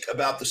to speak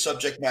about the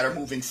subject matter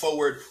moving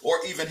forward, or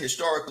even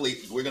historically,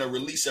 we're going to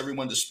release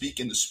everyone to speak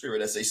in the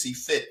spirit as they see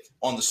fit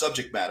on the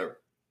subject matter.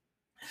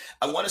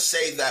 I want to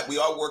say that we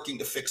are working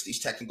to fix these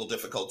technical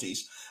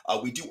difficulties.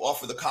 We do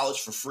offer the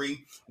college for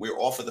free. We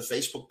offer the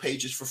Facebook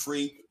pages for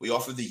free. We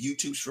offer the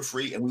YouTubes for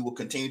free, and we will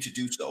continue to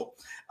do so.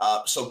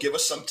 So give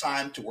us some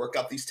time to work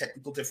out these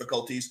technical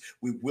difficulties.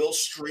 We will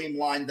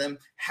streamline them.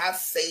 Have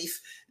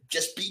faith.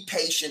 Just be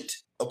patient,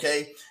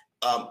 okay?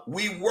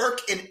 We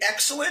work in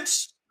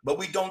excellence, but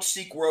we don't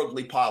seek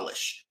worldly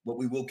polish, but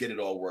we will get it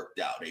all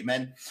worked out.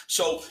 Amen.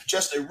 So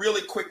just a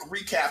really quick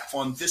recap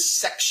on this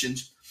section.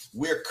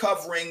 We're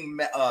covering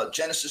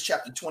Genesis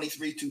chapter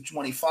 23 to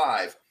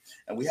 25,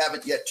 and we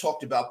haven't yet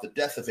talked about the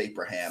death of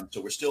Abraham. So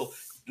we're still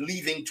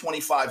leaving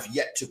 25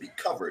 yet to be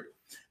covered.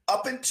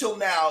 Up until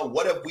now,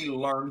 what have we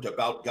learned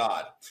about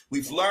God?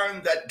 We've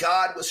learned that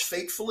God was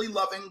faithfully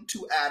loving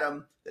to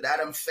Adam, that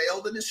Adam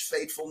failed in his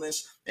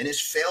faithfulness, and his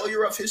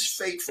failure of his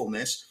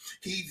faithfulness,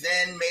 he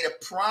then made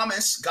a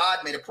promise, God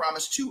made a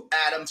promise to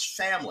Adam's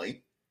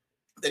family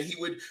that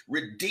he would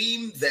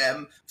redeem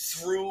them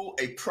through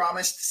a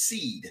promised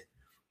seed,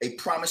 a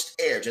promised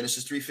heir,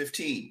 Genesis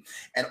 3:15.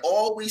 And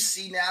all we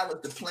see now is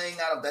the playing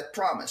out of that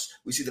promise.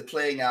 We see the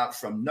playing out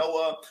from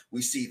Noah.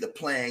 We see the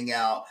playing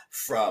out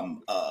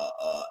from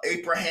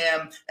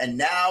Abraham. And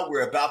now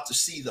we're about to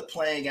see the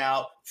playing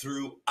out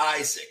through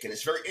Isaac. And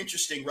it's very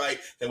interesting, right,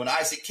 that when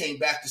Isaac came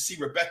back to see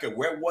Rebekah,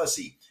 where was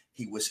he?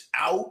 He was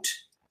out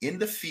in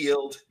the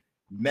field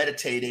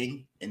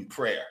meditating in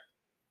prayer.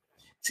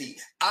 See,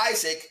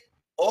 Isaac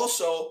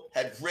also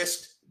had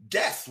risked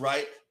death,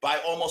 right, by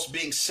almost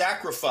being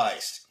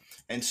sacrificed.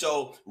 And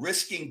so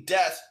risking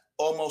death,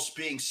 almost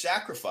being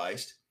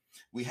sacrificed,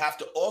 we have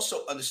to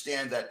also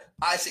understand that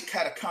Isaac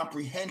had a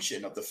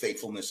comprehension of the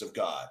faithfulness of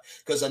God,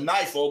 because a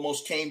knife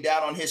almost came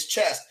down on his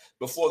chest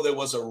before there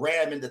was a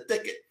ram in the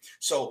thicket.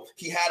 So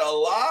he had a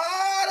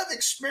lot of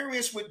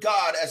experience with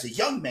God as a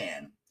young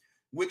man,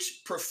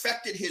 which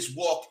perfected his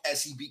walk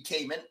as he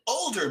became an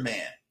older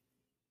man.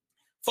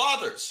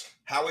 Fathers,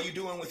 how are you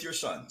doing with your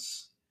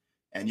sons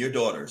and your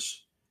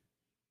daughters?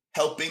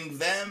 Helping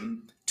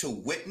them to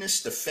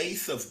witness the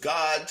faith of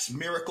God's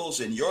miracles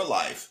in your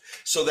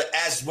life, so that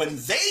as when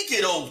they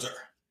get older,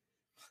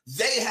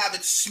 they have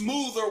a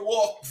smoother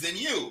walk than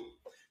you.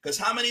 Because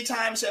how many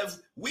times have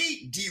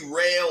we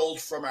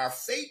derailed from our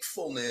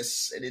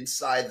faithfulness, and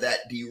inside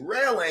that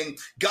derailing,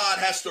 God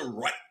has to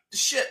right the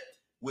ship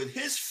with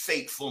his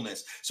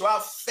faithfulness. So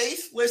our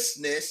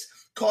faithlessness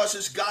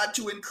causes God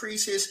to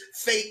increase his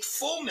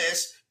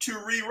faithfulness to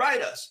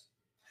rewrite us.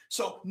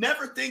 So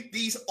never think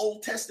these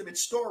Old Testament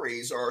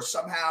stories are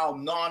somehow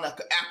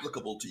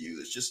non-applicable to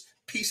you. It's just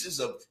pieces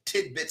of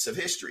tidbits of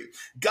history.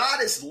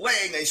 God is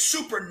laying a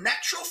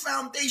supernatural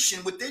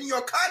foundation within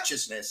your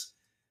consciousness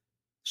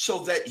so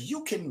that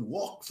you can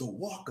walk the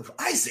walk of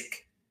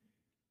Isaac.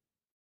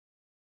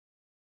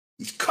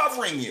 He's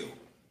covering you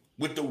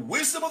with the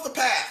wisdom of the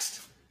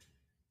past.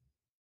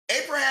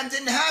 Abraham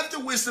didn't have the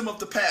wisdom of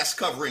the past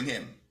covering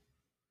him.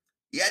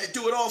 He had to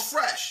do it all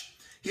fresh.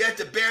 He had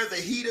to bear the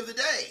heat of the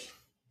day.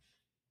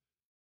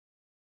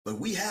 But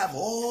we have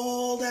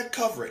all that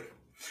covering.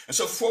 And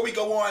so before we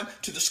go on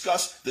to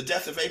discuss the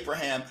death of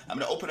Abraham, I'm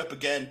going to open up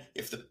again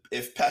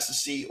if Pastor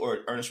C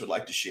or Ernest would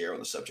like to share on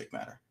the subject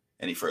matter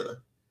any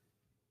further.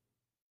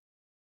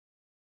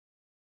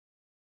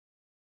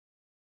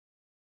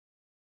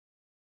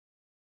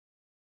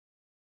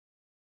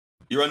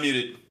 You're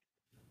unmuted.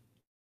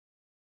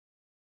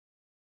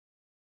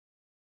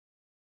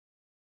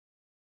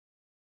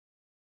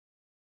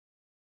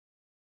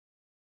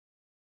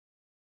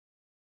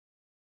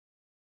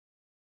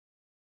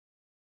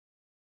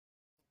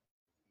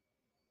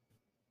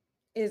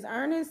 Is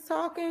Ernest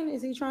talking?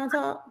 Is he trying to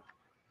talk?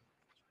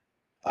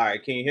 All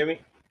right, can you hear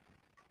me?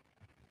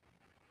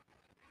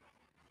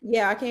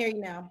 Yeah, I can hear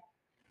you now.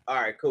 All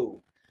right,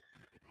 cool.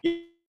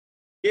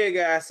 Yeah,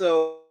 guys.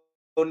 So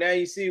now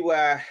you see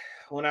why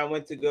when I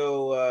went to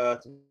go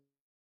to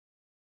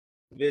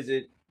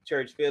visit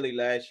Church Philly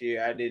last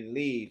year, I didn't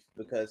leave,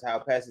 because how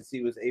Pastor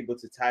C was able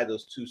to tie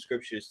those two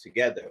scriptures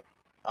together.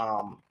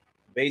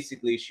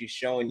 Basically, she's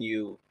showing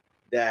you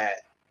that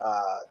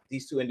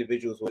these two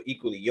individuals were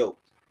equally yoked.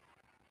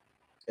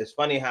 It's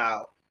funny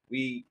how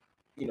we,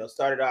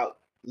 started out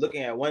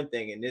looking at one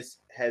thing, and this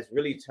has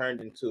really turned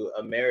into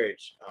a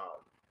marriage.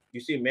 You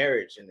see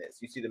marriage in this.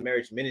 You see the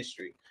marriage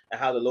ministry and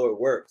how the Lord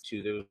works.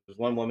 There was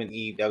one woman,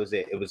 Eve. That was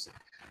it. It was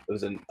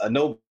was a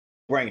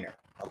no-brainer.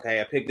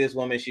 Okay, I picked this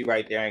woman. She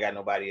right there. I ain't got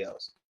nobody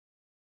else.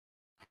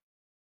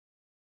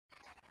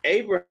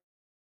 Abraham,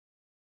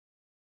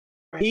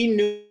 he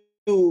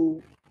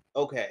knew,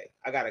 okay,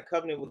 I got a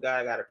covenant with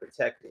God. I got to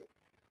protect it.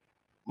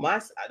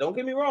 Don't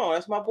get me wrong.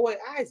 That's my boy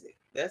Isaac.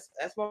 That's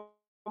my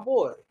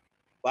boy.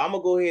 But I'm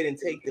gonna go ahead and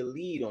take the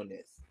lead on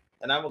this,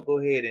 and I'm gonna go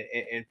ahead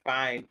and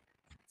find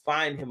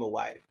him a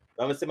wife.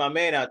 I'm gonna send my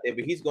man out there,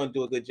 but he's gonna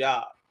do a good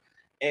job.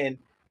 And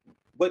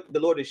what the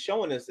Lord is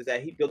showing us is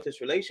that he built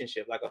this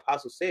relationship, like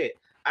Apostle said.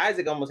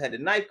 Isaac almost had the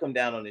knife come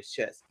down on his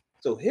chest.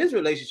 So his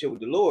relationship with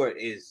the Lord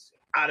is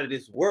out of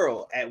this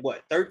world. At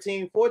what,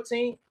 13,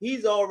 14?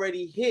 He's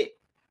already hit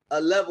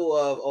a level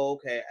of, oh,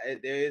 okay,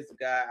 there is a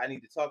guy, I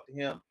need to talk to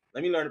him.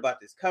 Let me learn about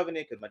this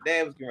covenant because my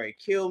dad was getting ready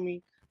to kill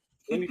me.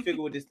 Let me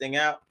figure this thing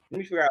out. Let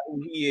me figure out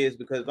who he is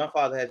because my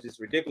father has this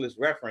ridiculous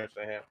reference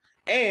for him.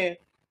 And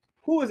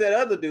who is that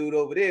other dude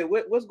over there?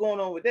 What's going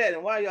on with that?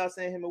 And why y'all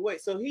sending him away?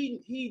 So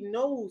he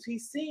knows,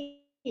 he's seen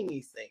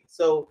these things.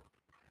 So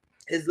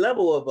his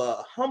level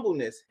of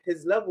humbleness,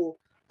 his level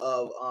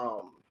of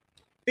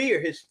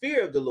fear, his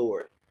fear of the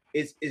Lord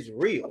is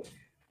real,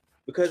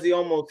 because he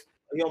almost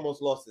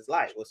lost his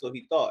life, or so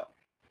he thought.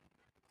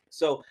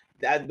 So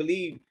I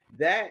believe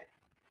that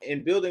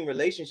in building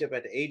relationship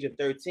at the age of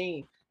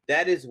 13,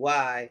 that is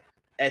why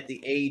at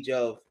the age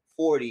of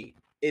 40,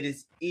 it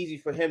is easy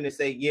for him to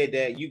say, yeah,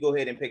 Dad, you go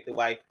ahead and pick the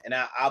wife, and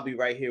I'll be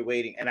right here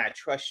waiting, and I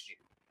trust you.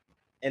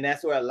 And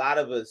that's where a lot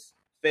of us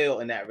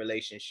fail in that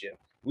relationship.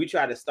 We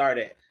try to start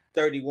at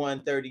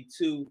 31,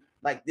 32.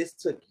 Like, this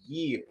took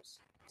years.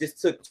 This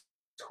took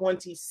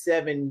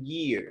 27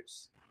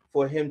 years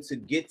for him to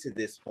get to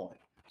this point.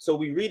 So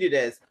we read it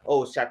as,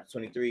 oh, it's chapter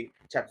 23,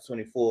 chapter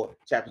 24,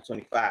 chapter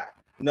 25.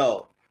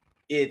 No,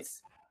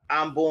 it's,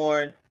 I'm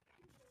born,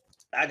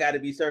 I got to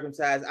be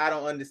circumcised. I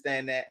don't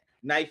understand that.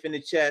 Knife in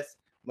the chest.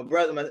 My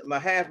brother, my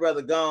half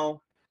brother gone.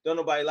 Don't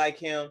nobody like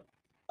him.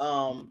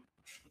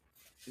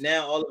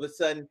 Now all of a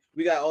sudden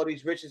we got all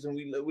these riches, and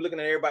we're looking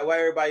at everybody. Why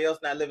everybody else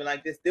not living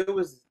like this? There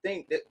was a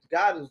thing that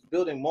God is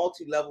building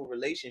multi-level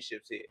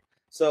relationships here.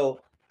 So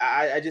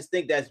I just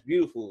think that's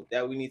beautiful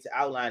that we need to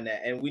outline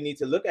that, and we need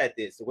to look at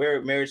this,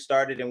 where marriage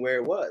started and where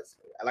it was.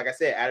 Like I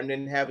said, Adam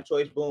didn't have a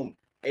choice. Boom.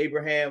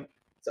 Abraham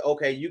said,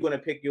 okay, you're going to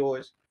pick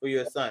yours for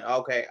your son.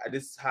 Okay,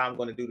 this is how I'm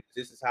going to do this.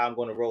 This is how I'm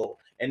going to roll.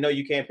 And no,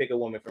 you can't pick a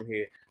woman from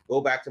here. Go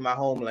back to my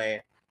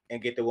homeland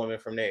and get the woman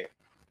from there.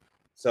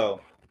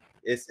 So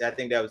I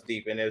think that was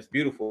deep, and it was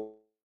beautiful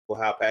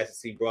how Pastor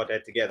C brought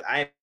that together.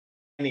 I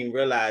didn't even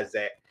realize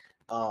that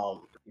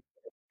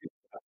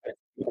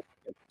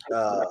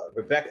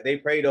Rebecca, they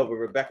prayed over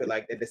Rebecca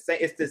like that.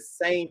 It's the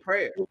same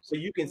prayer. So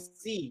you can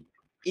see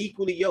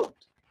equally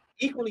yoked.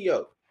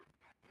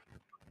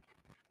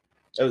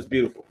 That was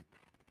beautiful.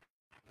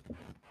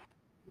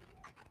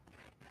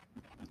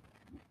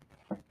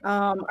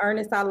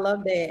 Ernest, I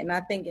love that. And I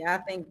think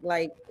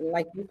like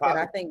you said,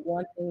 I think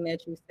one thing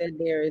that you said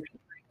there is,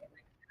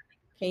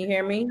 can you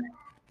hear me?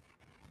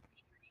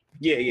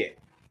 Yeah.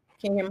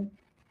 Can you hear me?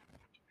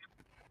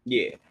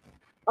 Yeah.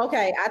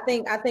 Okay. I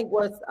think that's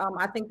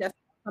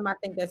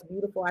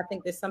beautiful. I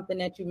think there's something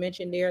that you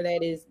mentioned there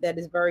that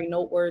is very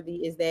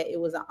noteworthy, is that it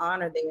was an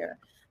honor there,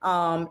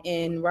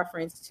 in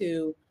reference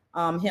to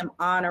him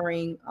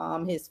honoring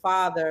his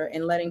father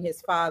and letting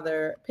his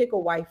father pick a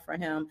wife for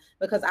him,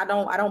 because I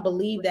don't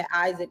believe that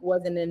Isaac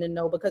wasn't in the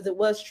know, because it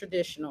was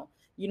traditional.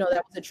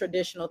 That was a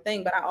traditional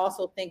thing. But I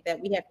also think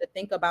that we have to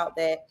think about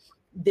that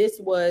this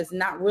was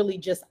not really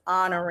just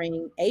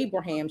honoring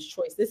Abraham's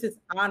choice. This is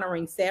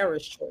honoring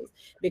Sarah's choice,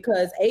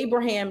 because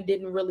Abraham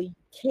didn't really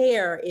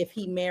care if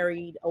he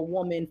married a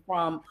woman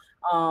from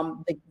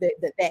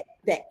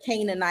that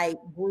Canaanite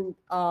group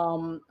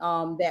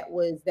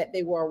that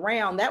they were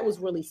around. That was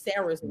really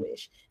Sarah's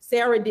wish.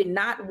 Sarah did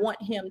not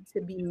want him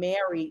to be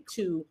married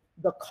to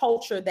the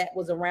culture that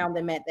was around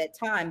them at that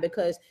time,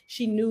 because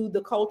she knew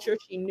the culture,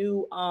 she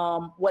knew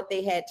what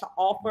they had to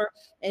offer,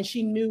 and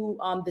she knew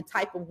the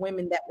type of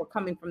women that were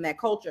coming from that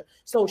culture.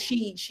 So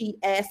she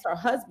asked her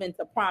husband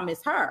to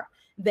promise her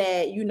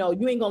that, you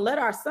ain't gonna let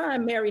our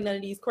son marry none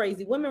of these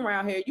crazy women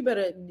around here. You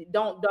better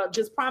don't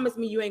just promise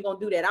me you ain't gonna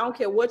do that. I don't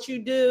care what you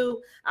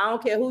do. I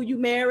don't care who you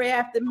marry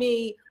after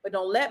me, but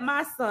don't let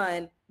my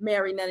son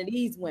marry none of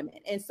these women.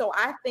 And so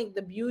I think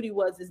the beauty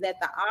is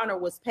that the honor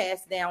was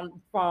passed down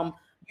from,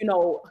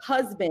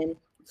 husband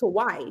to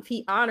wife.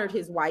 He honored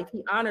his wife.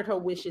 He honored her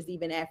wishes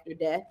even after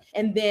death.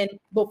 And then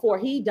before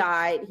he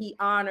died, he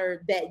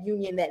honored that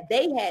union that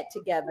they had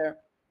together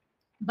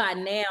by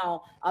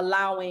now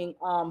allowing,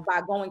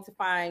 by going to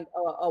find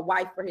a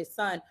wife for his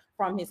son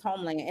from his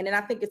homeland. And then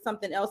I think it's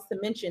something else to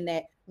mention,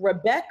 that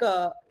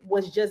Rebecca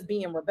was just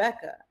being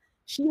Rebecca.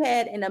 She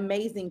had an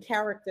amazing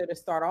character to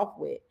start off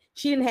with.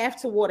 She didn't have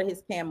to water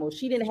his camels.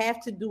 She didn't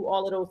have to do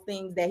all of those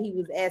things that he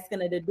was asking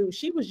her to do.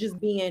 She was just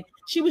being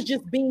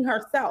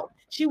herself.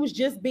 She was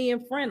just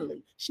being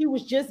friendly. She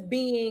was just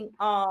being,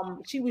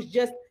 she was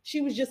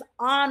just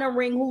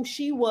honoring who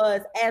she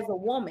was as a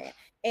woman.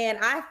 And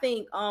I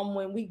think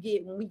when we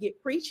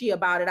get preachy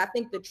about it, I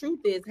think the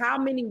truth is how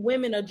many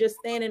women are just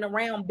standing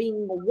around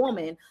being a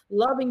woman,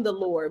 loving the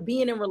Lord,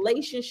 being in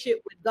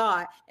relationship with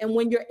God. And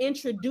when you're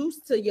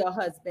introduced to your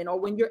husband, or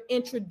when you're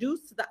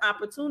introduced to the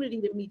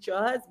opportunity to meet your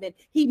husband,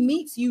 he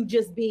meets you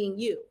just being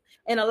you.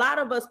 And a lot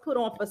of us put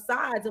on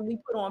facades and we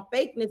put on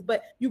fakeness,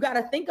 but you got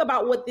to think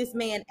about what this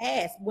man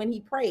asked when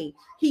he prayed.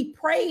 He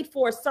prayed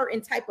for a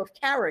certain type of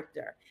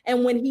character.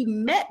 And when he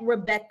met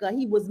Rebecca,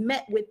 he was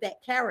met with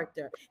that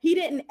character. He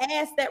didn't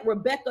ask that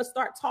Rebecca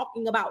start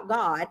talking about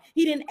God.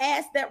 He didn't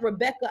ask that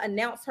Rebecca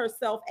announce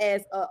herself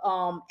as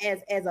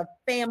a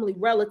family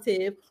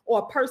relative or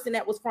a person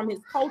that was from his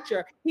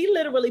culture. He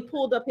literally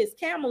pulled up his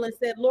camel and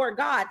said, Lord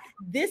God,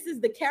 this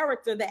is the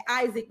character that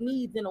Isaac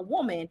needs in a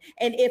woman.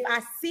 And if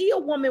I see a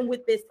woman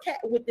with this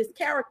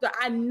character,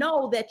 I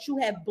know that you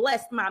have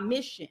blessed my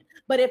mission.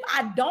 But if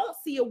I don't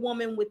see a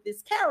woman with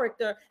this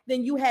character,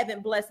 then you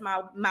haven't blessed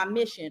my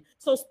mission.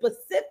 So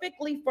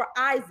specifically for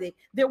Isaac,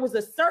 there was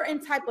a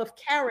certain type of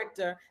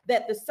character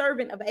that the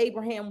servant of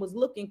Abraham was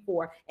looking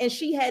for. And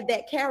she had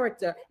that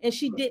character and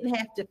she didn't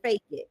have to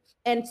fake it.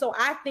 And so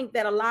I think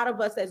that a lot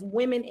of us as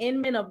women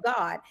and men of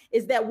God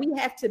is that we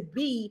have to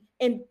be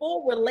in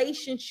full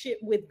relationship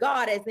with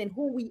God, as in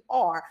who we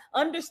are,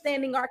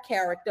 understanding our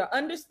character,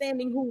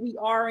 understanding who we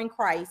are in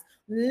Christ,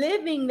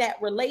 living that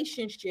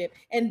relationship.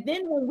 And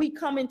then when we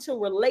come into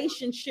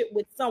relationship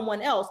with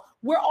someone else,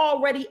 we're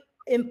already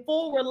in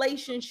full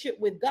relationship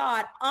with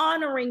God,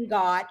 honoring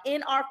God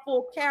in our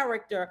full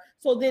character.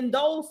 So then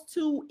those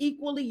two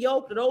equally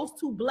yoked, those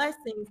two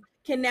blessings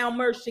can now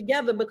merge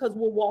together because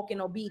we'll walk in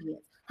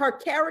obedience. Her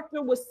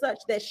character was such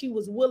that she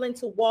was willing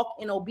to walk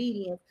in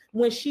obedience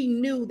when she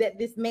knew that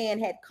this man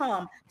had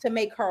come to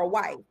make her a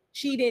wife.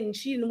 She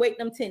didn't wait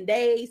them 10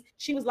 days.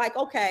 She was like,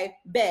 okay,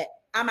 bet.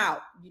 I'm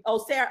out.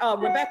 Oh, Sarah,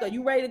 Rebecca,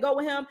 you ready to go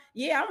with him?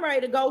 Yeah, I'm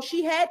ready to go.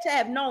 She had to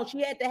have known.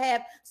 She had to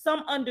have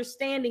some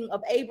understanding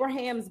of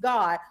Abraham's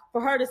God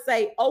for her to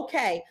say,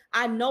 okay,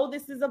 I know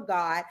this is of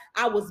God.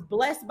 I was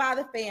blessed by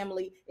the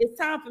family. It's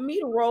time for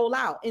me to roll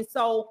out. And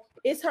so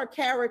it's her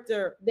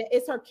character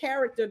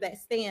that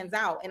stands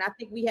out. And I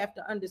think we have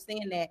to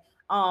understand that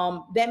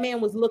that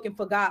man was looking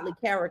for godly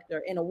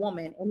character in a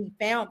woman, and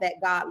he found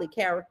that godly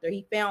character.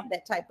 He found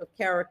that type of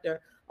character,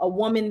 a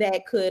woman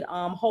that could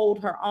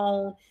hold her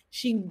own.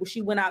 She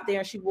went out there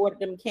and she watered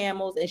them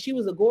camels, and she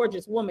was a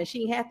gorgeous woman. She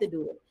didn't have to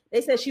do it.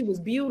 They said she was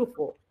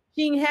beautiful.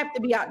 She didn't have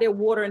to be out there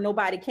watering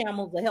nobody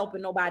camels or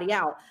helping nobody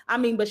out. I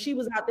mean, but she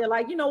was out there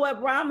like, you know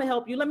what, bro, I'm gonna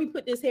help you. Let me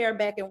put this hair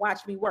back and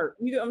watch me work.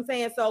 You know what I'm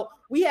saying? So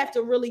we have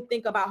to really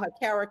think about her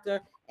character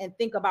and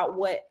think about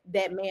what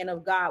that man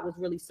of God was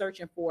really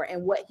searching for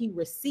and what he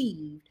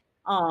received,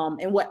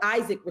 and what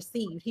Isaac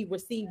received. He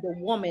received a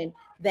woman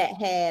that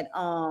had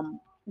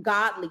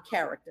godly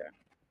character.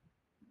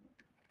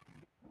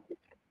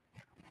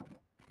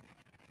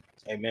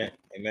 Amen.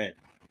 Amen.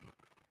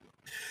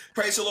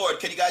 Praise the Lord.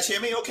 Can you guys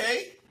hear me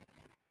okay?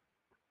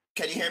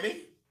 Can you hear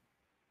me?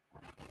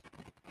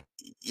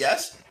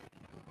 Yes?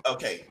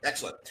 Okay,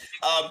 excellent.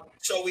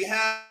 So we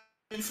have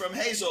from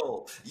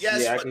Hazel.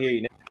 Yes. Yeah, I can hear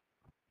you now.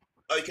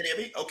 Oh, you can hear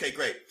me? Okay,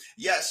 great.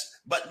 Yes,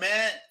 but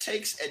man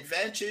takes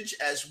advantage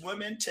as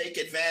women take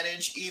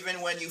advantage,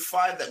 even when you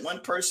find that one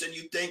person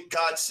you think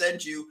God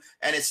sent you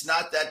and it's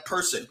not that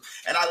person.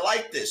 And I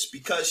like this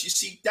because you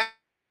see that's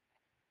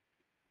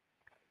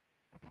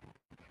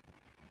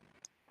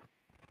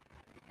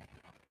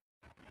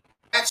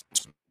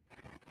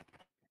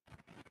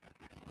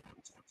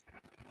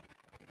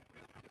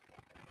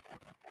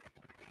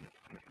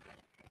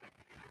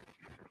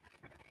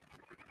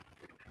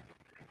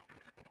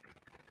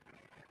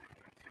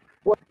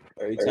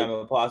Every time an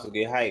apostle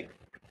get hyped,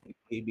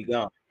 he be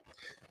gone.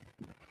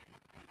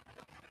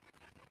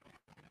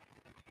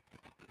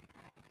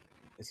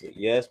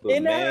 Yes,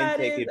 but man,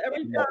 take it.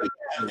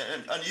 An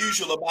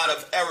unusual amount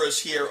of errors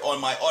here on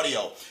my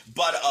audio,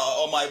 but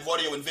on my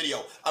audio and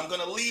video. I'm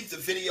going to leave the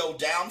video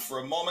down for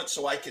a moment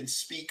so I can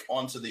speak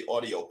onto the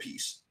audio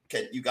piece.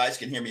 You guys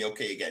can hear me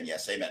okay again?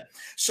 Yes, amen.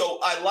 So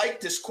I like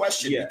this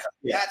question because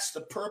that's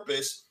the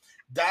purpose.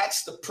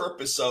 That's the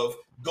purpose of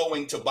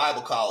going to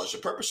Bible college. The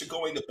purpose of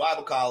going to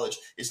Bible college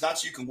is not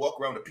so you can walk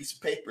around with a piece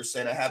of paper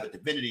saying I have a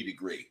divinity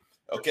degree.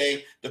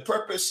 Okay. The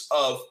purpose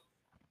of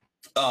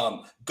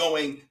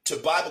going to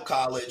Bible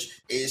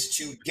college is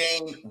to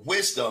gain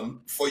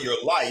wisdom for your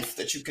life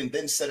that you can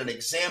then set an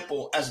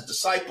example as a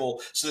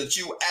disciple, so that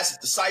you as a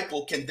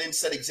disciple can then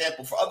set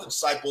example for other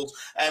disciples,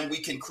 and we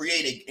can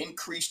create an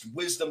increased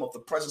wisdom of the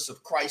presence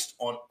of Christ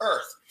on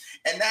earth.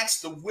 And that's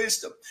the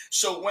wisdom.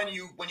 So when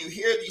you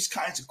hear these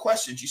kinds of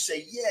questions, you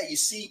say, yeah, you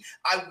see,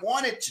 I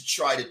wanted to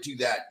try to do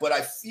that, but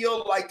I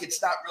feel like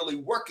it's not really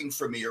working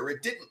for me, or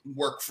it didn't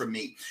work for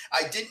me.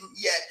 I didn't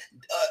yet.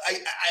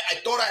 I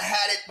thought I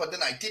had it, but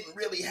then I didn't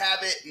really have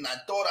it, and I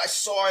thought I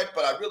saw it,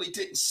 but I really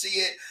didn't see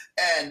it.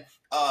 And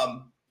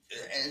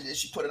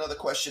she put another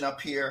question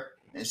up here,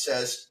 and it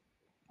says,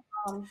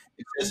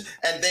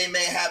 and they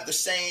may have the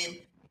same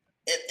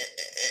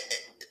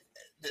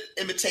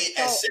imitate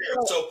as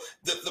Sarah. So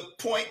the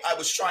point I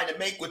was trying to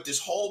make with this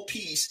whole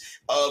piece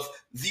of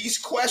these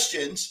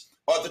questions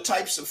are the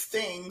types of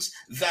things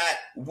that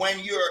when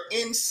you're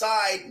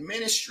inside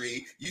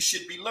ministry, you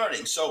should be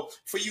learning. So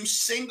for you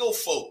single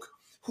folk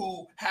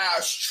who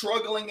are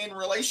struggling in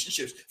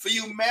relationships, for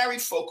you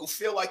married folk who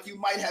feel like you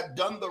might have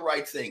done the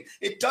right thing,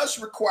 it does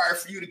require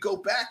for you to go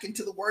back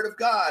into the Word of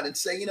God and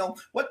say,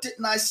 what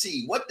didn't I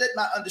see? What didn't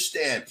I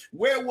understand?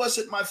 Where was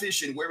it my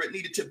vision where it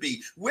needed to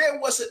be? Where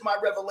was it my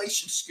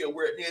revelation skill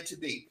where it needed to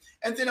be?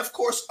 And then, of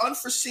course,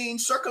 unforeseen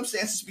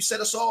circumstances beset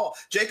us all.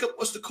 Jacob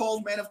was the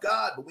called man of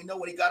God, but we know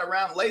when he got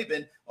around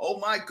Laban, oh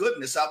my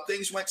goodness, how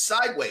things went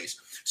sideways.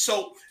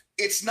 So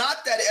it's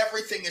not that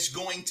everything is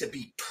going to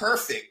be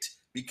perfect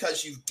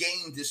because you've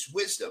gained this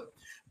wisdom,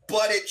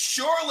 but it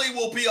surely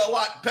will be a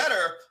lot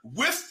better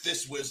with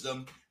this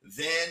wisdom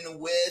than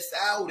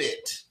without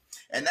it.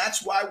 And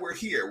that's why we're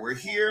here. We're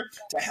here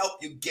to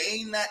help you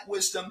gain that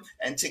wisdom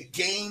and to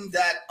gain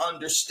that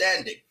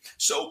understanding.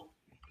 So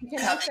go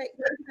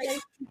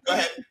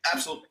ahead.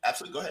 Absolutely.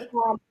 Go ahead.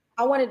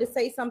 I wanted to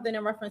say something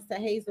in reference to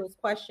Hazel's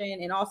question,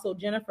 and also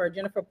Jennifer.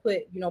 Jennifer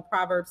put,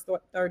 Proverbs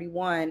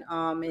 31,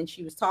 and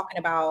she was talking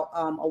about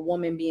a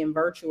woman being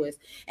virtuous.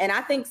 And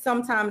I think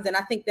sometimes, and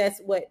I think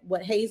that's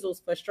what Hazel's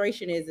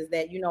frustration is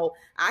that,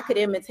 I could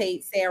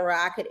imitate Sarah,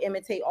 I could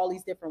imitate all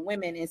these different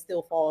women and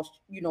still fall,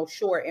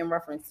 short in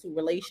reference to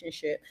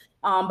relationship.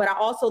 But I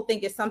also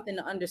think it's something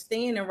to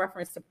understand in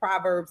reference to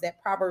Proverbs,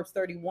 that Proverbs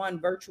 31,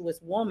 virtuous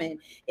woman,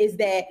 is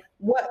that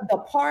what the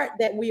part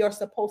that we are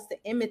supposed to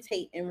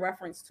imitate in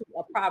reference to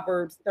a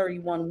Proverbs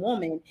 31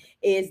 woman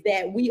is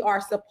that we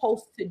are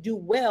supposed to do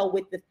well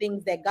with the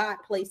things that God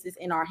places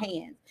in our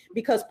hands.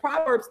 Because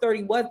Proverbs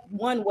 31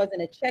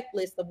 wasn't a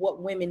checklist of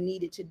what women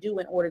needed to do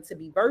in order to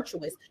be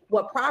virtuous.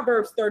 What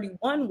Proverbs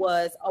 31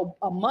 was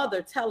a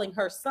mother telling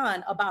her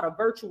son about a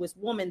virtuous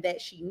woman that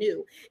she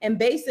knew. And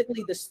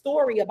basically the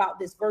story about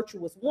this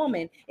virtuous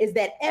woman is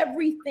that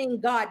everything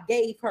God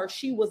gave her,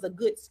 she was a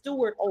good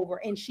steward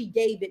over, and she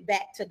gave it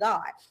back to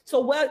God.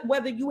 So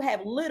whether you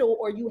have little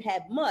or you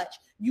have much,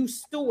 you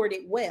steward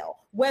it well.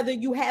 Whether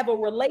you have a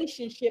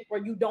relationship or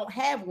you don't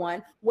have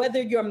one,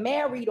 whether you're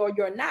married or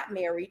you're not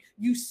married,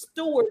 you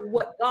steward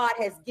what God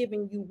has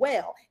given you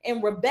well.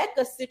 In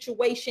Rebecca's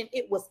situation,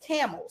 it was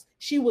camels.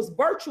 She was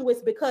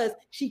virtuous because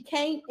she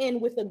came in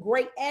with a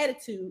great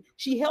attitude.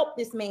 She helped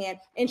this man,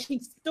 and she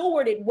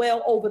stewarded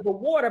well over the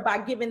water by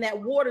giving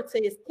that water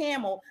to his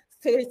camels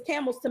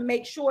to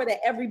make sure that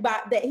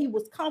that he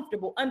was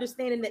comfortable,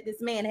 understanding that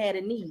this man had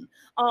a need.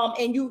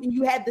 And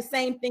you had the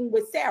same thing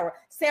with Sarah.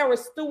 Sarah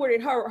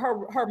stewarded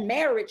her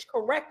marriage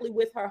correctly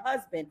with her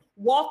husband,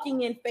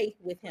 walking in faith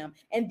with him.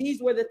 And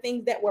these were the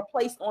things that were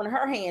placed on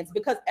her hands,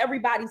 because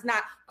everybody's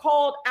not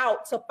called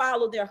out to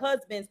follow their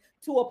husbands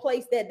to a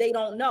place that they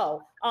don't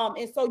know.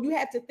 And so you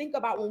have to think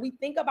about, when we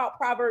think about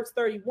Proverbs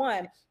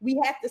 31, we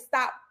have to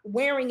stop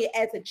wearing it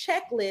as a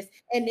checklist.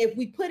 And if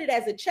we put it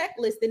as a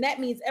checklist, then that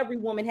means every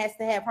woman has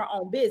to have her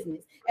own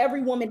business.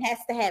 Every woman has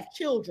to have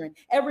children.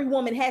 Every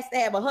woman has to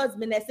have a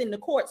husband that's in the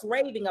courts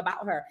raving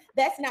about her.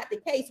 That's not the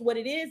case. What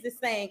it is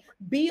saying,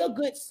 be a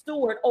good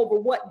steward over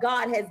what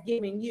God has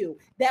given you.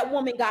 That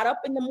woman got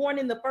up in the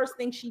morning. The first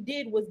thing she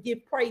did was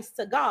give praise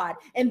to God,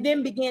 and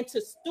then began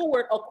to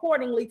steward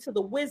accordingly to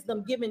the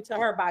wisdom given to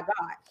her by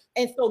God.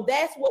 And so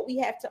that's what we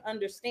have to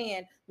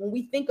understand when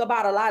we think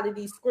about a lot of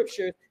these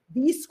scriptures.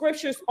 These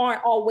scriptures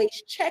aren't always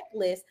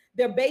checklists.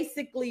 They're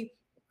basically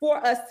for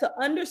us to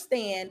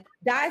understand,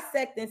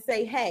 dissect, and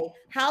say, hey,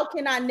 how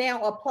can I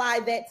now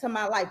apply that to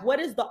my life? What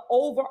is the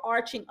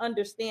overarching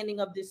understanding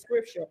of this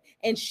scripture?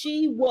 And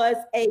she was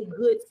a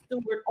good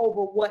steward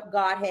over what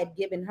God had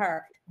given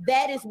her.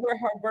 That is where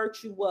her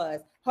virtue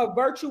was. Her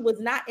virtue was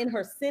not in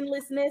her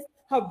sinlessness.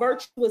 Her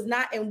virtue was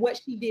not in what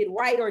she did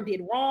right or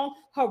did wrong.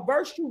 Her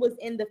virtue was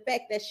in the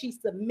fact that she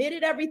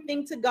submitted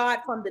everything to God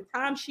from the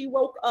time she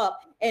woke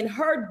up, and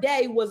her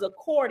day was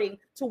according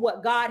to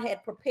what God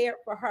had prepared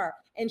for her.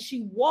 And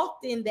she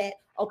walked in that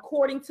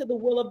according to the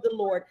will of the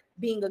Lord,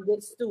 being a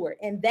good steward.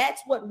 And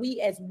that's what we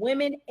as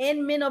women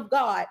and men of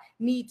God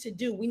need to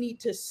do. We need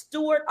to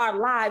steward our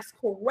lives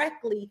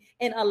correctly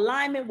in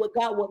alignment with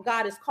God, what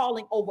God is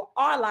calling over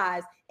our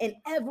lives in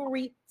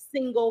every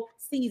single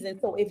season.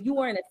 So if you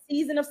are in a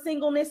season of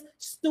singleness,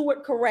 steward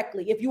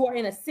correctly. If you are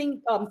in a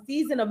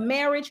season of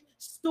marriage,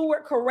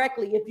 steward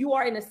correctly. If you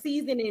are in a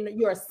season and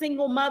you're a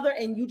single mother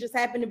and you just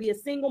happen to be a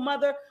single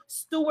mother,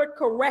 steward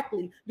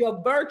correctly.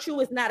 Your virtue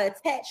is not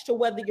attached to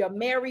whether you're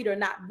married or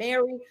not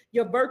married.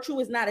 Your virtue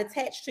is not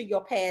attached to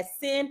your past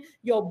sin.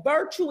 Your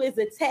virtue is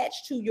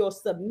attached to your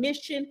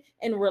submission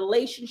and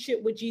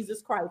relationship with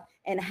Jesus Christ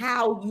and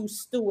how you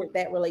steward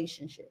that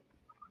relationship.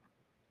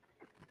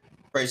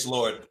 Praise the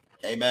Lord.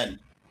 Amen.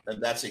 And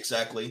that's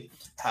exactly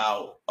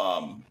how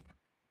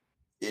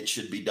it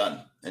should be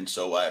done. And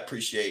so I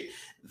appreciate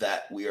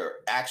that we are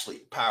actually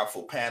a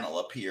powerful panel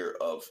up here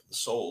of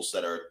souls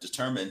that are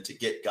determined to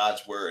get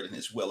God's word and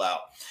his will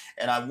out.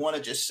 And I want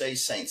to just say,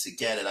 saints,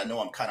 again, and I know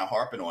I'm kind of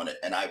harping on it,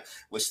 and I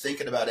was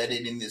thinking about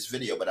editing this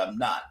video, but I'm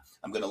not.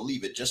 I'm going to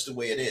leave it just the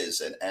way it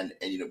is, and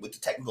you know, with the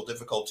technical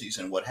difficulties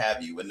and what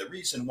have you. And the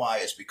reason why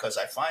is because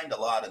I find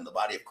a lot in the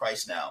body of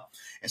Christ now,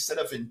 instead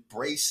of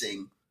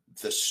embracing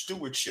the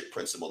stewardship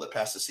principle that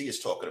Pastor C is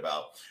talking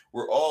about,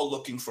 we're all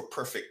looking for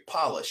perfect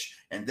polish.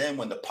 And then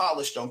when the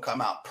polish don't come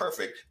out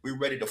perfect, we're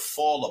ready to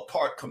fall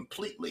apart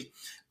completely.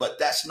 But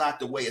that's not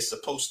the way it's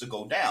supposed to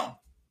go down.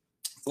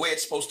 The way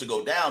it's supposed to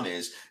go down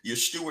is you're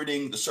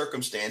stewarding the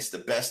circumstance the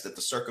best that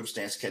the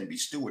circumstance can be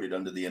stewarded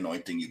under the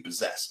anointing you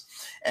possess.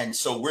 And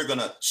so we're going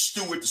to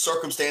steward the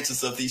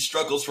circumstances of these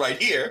struggles right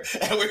here,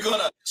 and we're going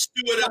to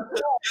steward up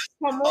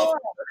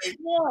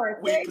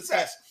we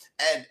possess.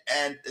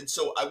 And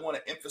so I want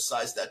to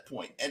emphasize that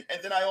point. And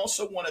then I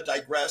also want to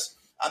digress.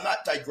 I'm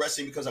not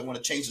digressing because I want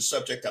to change the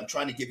subject. I'm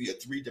trying to give you a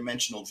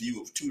three-dimensional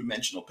view of a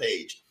two-dimensional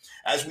page.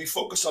 As we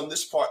focus on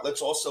this part,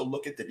 let's also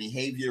look at the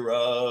behavior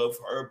of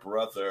her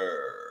brother,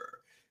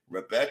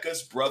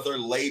 Rebekah's brother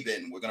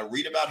Laban. We're going to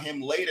read about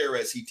him later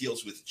as he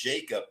deals with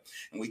Jacob.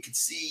 And we can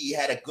see he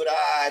had a good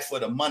eye for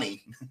the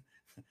money,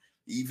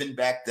 even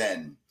back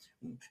then.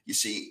 You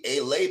see,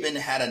 Laban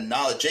had a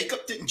knowledge.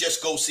 Jacob didn't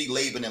just go see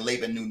Laban, and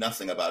Laban knew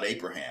nothing about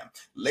Abraham.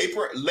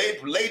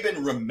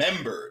 Laban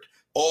remembered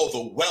all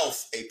the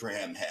wealth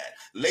Abraham had.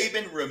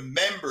 Laban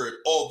remembered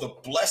all the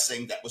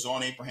blessing that was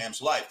on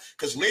Abraham's life,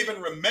 because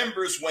Laban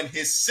remembers when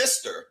his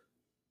sister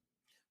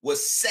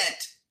was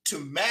sent to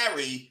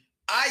marry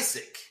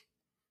Isaac.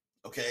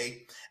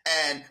 Okay.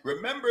 And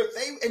remember,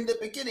 they, in the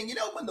beginning, you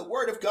know, when the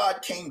word of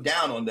God came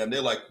down on them,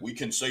 they're like, we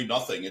can say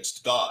nothing. It's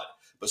God.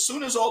 But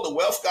soon as all the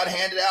wealth got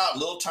handed out, a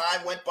little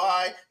time went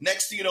by.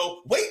 Next thing you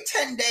know, wait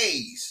 10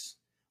 days.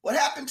 What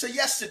happened to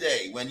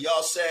yesterday when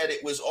y'all said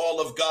it was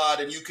all of God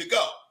and you could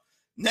go?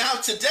 Now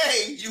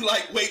today, you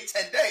like wait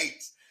 10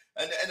 days.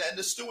 And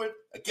the steward,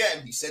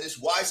 again, he said his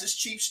wisest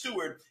chief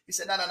steward, he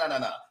said, no.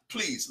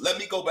 Please, let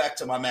me go back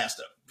to my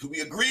master. We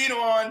agreed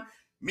on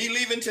me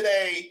leaving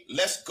today.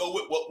 Let's go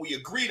with what we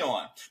agreed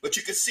on. But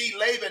you could see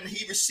Laban,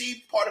 he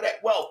received part of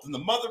that wealth, and the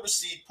mother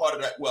received part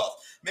of that wealth.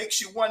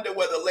 Makes you wonder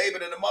whether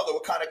Laban and the mother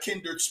were kind of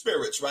kindred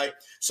spirits, right?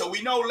 So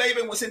we know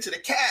Laban was into the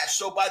cash.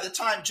 So by the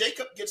time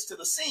Jacob gets to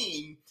the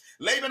scene,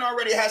 Laban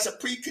already has a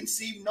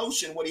preconceived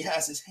notion what he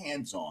has his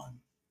hands on.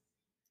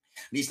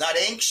 And he's not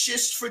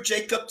anxious for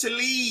Jacob to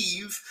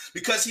leave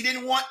because he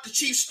didn't want the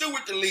chief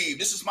steward to leave.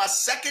 This is my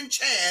second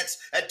chance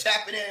at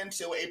tapping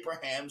into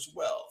Abraham's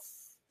wealth.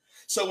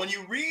 So when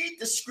you read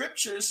the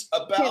scriptures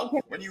about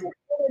when you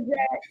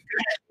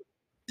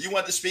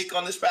want to speak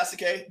on this, Pastor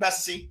K,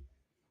 Pastor C?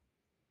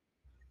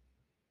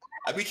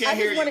 We can't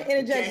hear you. I just want to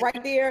interject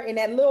right there in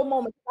that little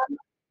moment.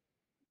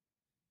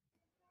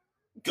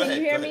 Can you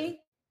hear me?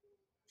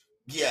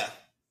 Yeah.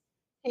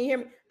 Can you hear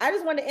me? I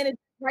just want to interject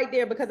right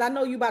there because I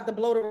know you about to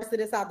blow the rest of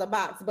this out the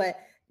box, but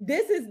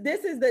this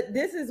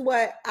is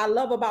what I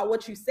love about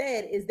what you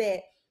said is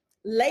that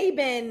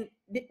Laban.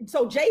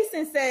 So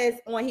Jason says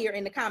on here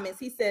in the comments,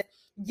 he says,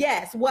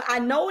 yes, what I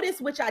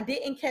noticed, which I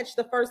didn't catch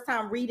the first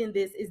time reading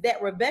this, is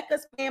that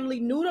Rebekah's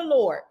family knew the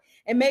Lord.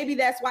 And maybe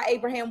that's why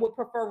Abraham would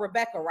prefer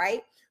Rebekah,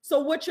 right? So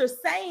what you're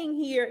saying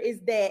here is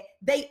that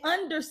they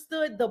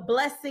understood the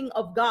blessing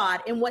of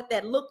God and what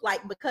that looked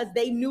like because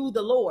they knew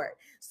the Lord.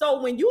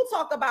 So when you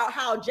talk about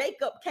how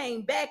Jacob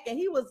came back and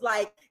he was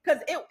like,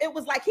 because it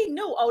was like he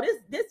knew, oh,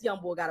 this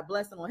young boy got a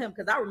blessing on him,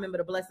 because I remember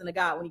the blessing of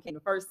God when he came the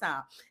first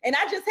time. And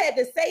I just had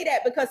to say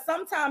that because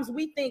sometimes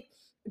we think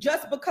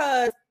just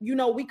because, you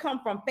know, we come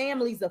from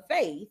families of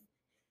faith,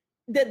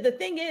 the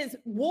thing is,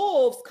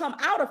 wolves come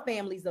out of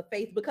families of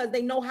faith because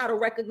they know how to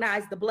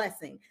recognize the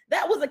blessing.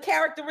 That was a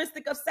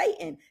characteristic of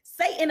Satan.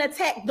 Satan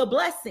attacked the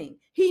blessing.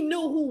 He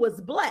knew who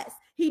was blessed.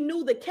 He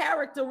knew the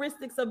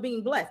characteristics of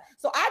being blessed.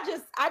 So I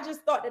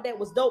just thought that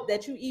was dope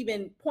that you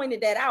even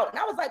pointed that out. And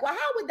I was like, well,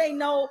 how would they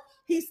know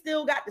he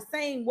still got the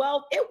same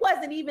wealth? It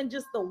wasn't even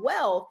just the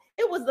wealth.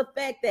 It was the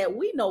fact that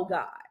we know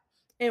God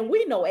and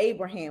we know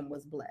Abraham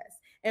was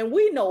blessed and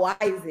we know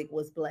Isaac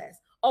was blessed.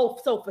 Oh,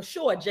 so for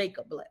sure,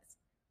 Jacob blessed.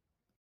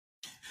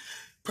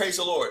 Praise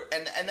the Lord.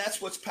 And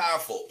that's what's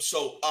powerful.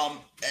 So,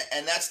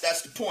 and that's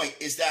the point,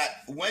 is that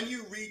when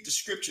you read the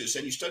scriptures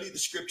and you study the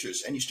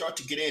scriptures and you start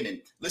to get in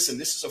and listen,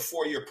 this is a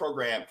 4-year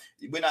program.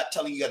 We're not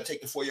telling you got to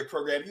take the 4-year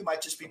program. You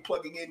might just be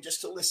plugging in just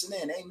to listen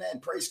in.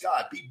 Amen. Praise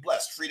God. Be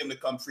blessed. Freedom to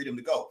come, freedom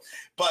to go.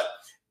 But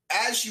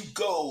as you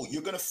go,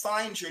 you're going to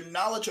find your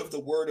knowledge of the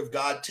word of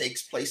God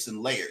takes place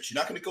in layers. You're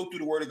not going to go through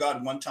the word of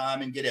God one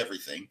time and get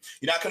everything.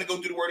 You're not going to go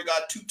through the word of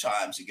God 2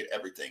 times and get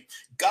everything.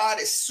 God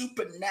is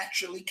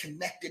supernaturally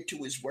connected to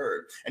his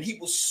word, and he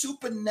will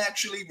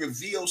supernaturally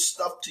reveal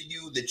stuff to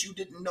you that you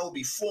didn't know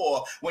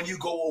before when you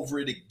go over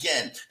it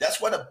again.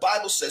 That's why the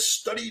Bible says,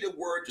 study the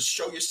word to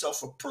show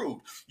yourself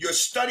approved. You're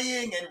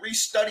studying and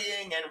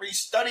restudying and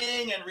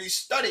restudying and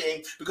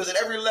restudying, because at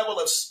every level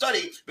of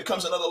study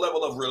becomes another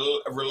level of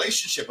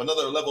relationship,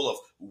 another level of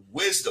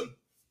wisdom.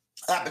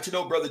 I happen to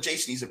know Brother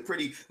Jason. He's a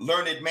pretty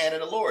learned man in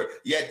the Lord,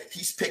 yet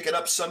he's picking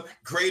up some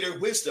greater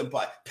wisdom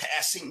by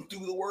passing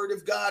through the word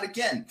of God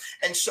again.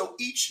 And so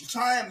each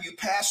time you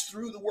pass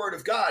through the word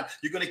of God,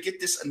 you're going to get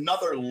this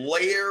another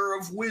layer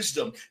of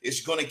wisdom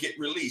is going to get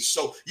released.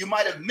 So you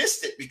might have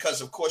missed it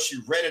because, of course,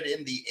 you read it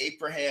in the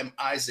Abraham,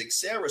 Isaac,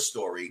 Sarah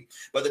story.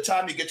 By the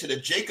time you get to the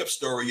Jacob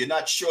story, you're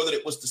not sure that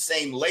it was the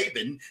same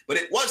Laban, but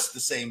it was the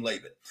same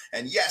Laban.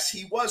 And yes,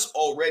 he was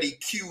already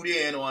cued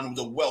in on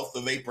the wealth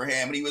of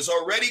Abraham, and he was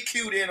already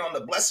cued in on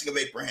the blessing of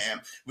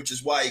Abraham, which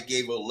is why he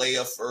gave a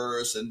Leah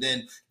first, and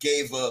then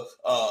gave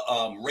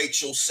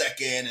Rachel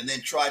second, and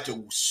then tried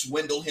to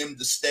swindle him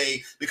to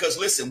stay. Because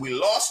listen, we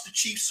lost the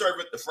chief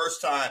servant the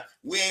first time,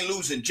 we ain't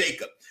losing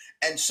Jacob.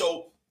 And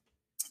so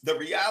the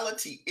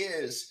reality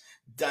is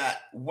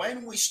that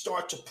when we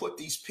start to put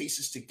these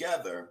pieces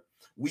together,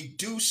 we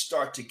do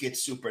start to get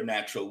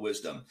supernatural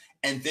wisdom.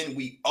 And then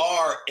we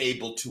are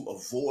able to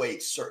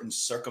avoid certain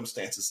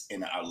circumstances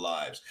in our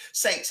lives.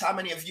 Saints, how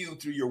many of you,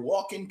 through your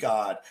walk in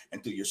God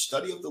and through your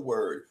study of the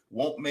word,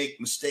 won't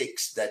make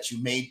mistakes that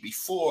you made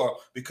before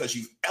because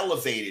you've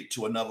elevated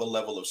to another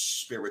level of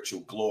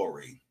spiritual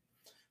glory?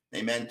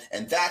 Amen.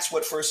 And that's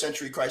what First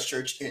Century Christ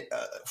Church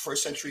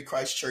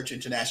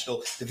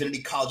International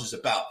Divinity College is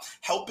about,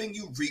 helping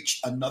you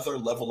reach another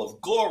level of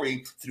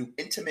glory through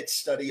intimate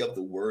study of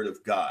the Word of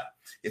God.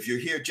 If you're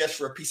here just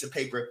for a piece of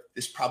paper,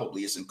 this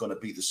probably isn't going to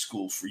be the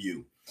school for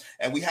you.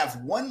 And we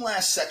have one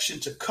last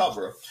section to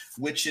cover,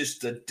 which is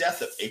the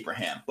death of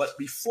Abraham. But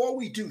before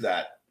we do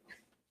that,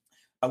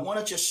 I want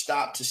to just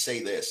stop to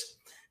say this.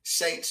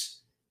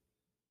 Saints,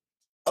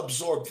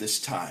 absorb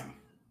this time.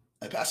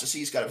 Pastor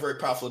C's got a very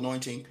powerful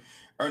anointing.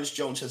 Ernest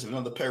Jones has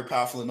another very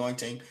powerful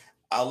anointing.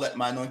 I'll let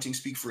my anointing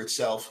speak for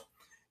itself.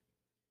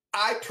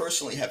 I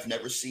personally have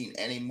never seen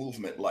any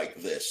movement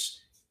like this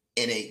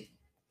in a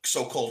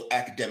so-called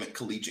academic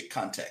collegiate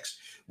context,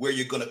 where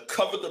you're going to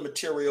cover the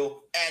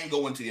material and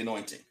go into the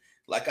anointing.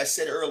 Like I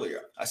said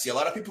earlier, I see a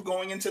lot of people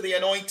going into the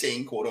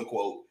anointing, quote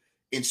unquote,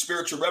 in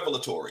spiritual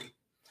revelatory,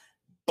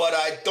 but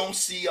I don't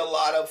see a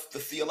lot of the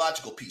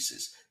theological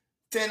pieces.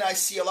 Then I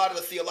see a lot of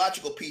the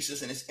theological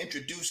pieces and it's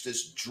introduced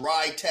as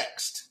dry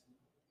text.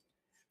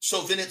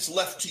 So then it's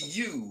left to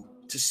you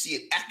to see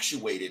it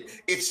actuated.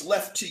 It's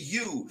left to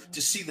you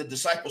to see the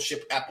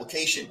discipleship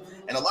application.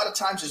 And a lot of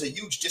times there's a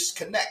huge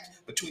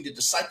disconnect between the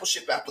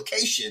discipleship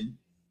application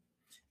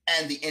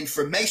and the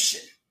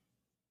information.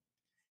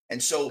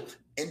 And so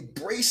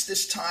embrace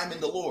this time in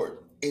the Lord.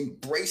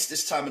 Embrace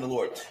this time in the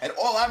Lord. And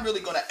all I'm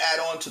really going to add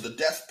on to the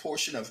death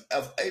portion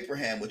of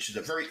Abraham, which is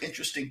a very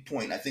interesting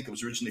point, I think it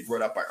was originally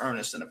brought up by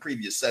Ernest in a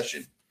previous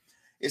session,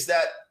 is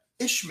that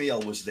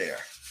Ishmael was there.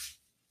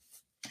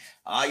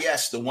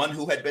 Yes, the one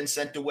who had been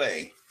sent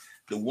away,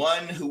 the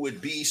one who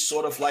would be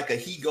sort of like a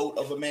he-goat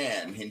of a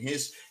man, and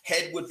his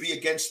head would be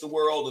against the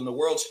world, and the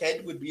world's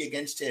head would be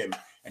against him.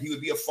 And he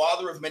would be a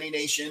father of many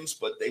nations,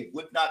 but they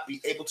would not be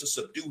able to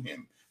subdue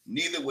him.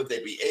 Neither would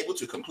they be able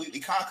to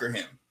completely conquer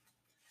him.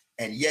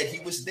 And yet he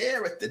was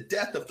there at the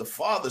death of the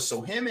father.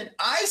 So him and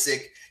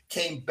Isaac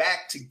came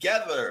back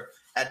together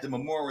at the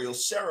memorial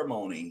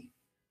ceremony.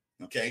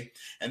 Okay.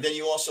 And then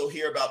you also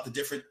hear about the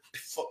different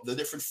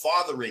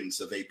fatherings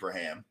of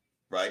Abraham,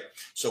 right?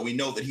 So we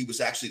know that he was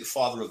actually the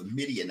father of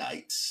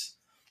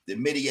the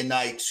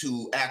Midianites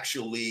who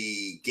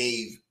actually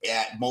gave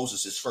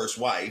Moses his first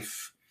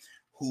wife,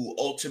 who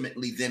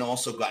ultimately then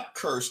also got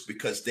cursed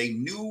because they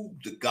knew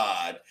the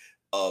God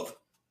of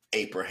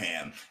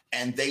Abraham,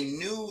 and they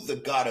knew the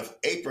God of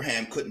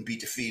Abraham couldn't be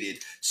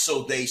defeated,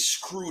 so they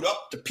screwed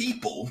up the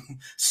people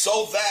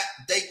so that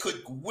they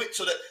could win,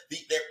 so that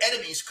their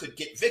enemies could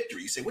get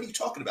victory. You say, what are you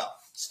talking about?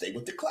 Stay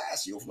with the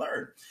class, you'll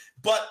learn.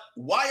 But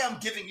why I'm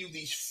giving you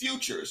these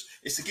futures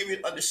is to give you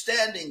an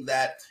understanding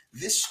that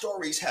these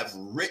stories have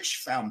rich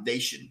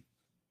foundation.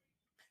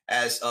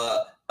 As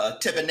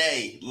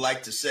Tebene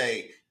liked to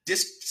say,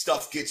 this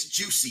stuff gets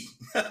juicy.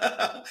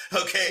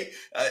 Okay.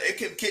 It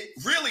can get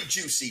really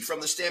juicy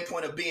from the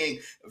standpoint of being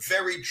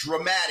very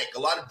dramatic, a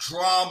lot of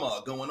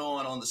drama going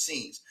on the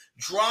scenes,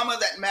 drama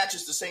that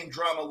matches the same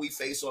drama we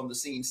face on the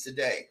scenes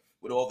today,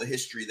 with all the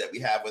history that we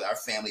have with our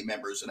family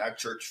members and our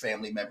church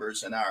family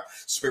members and our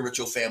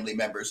spiritual family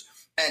members.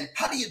 And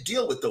how do you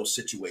deal with those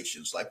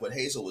situations? Like what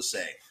Hazel was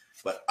saying,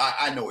 but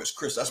I know it's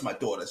Crystal. That's my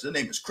daughter. Her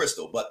name is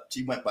Crystal, but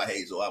she went by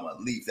Hazel. I'm going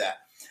to leave that.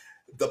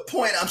 The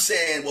point I'm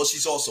saying, well,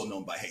 she's also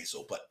known by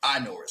Hazel, but I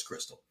know her as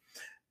Crystal.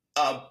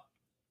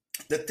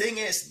 The thing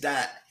is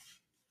that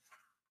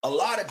a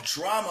lot of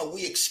drama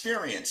we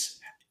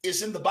experience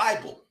is in the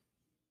Bible.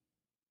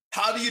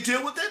 How do you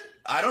deal with it?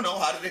 I don't know.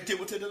 How did they deal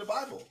with it in the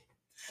Bible?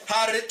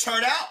 How did it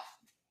turn out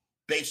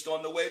based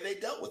on the way they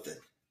dealt with it?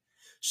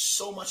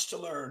 So much to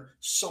learn,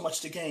 so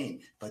much to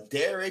gain. But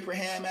there,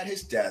 Abraham at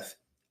his death,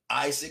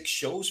 Isaac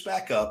shows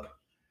back up.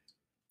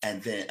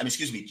 And then,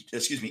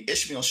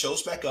 Ishmael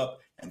shows back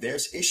up, and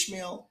there's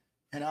Ishmael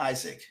and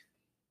Isaac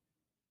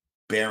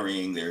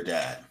burying their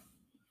dad.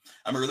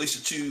 I'm going to release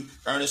it to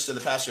Ernest and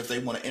the pastor if they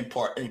want to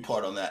impart any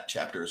part on that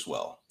chapter as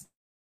well.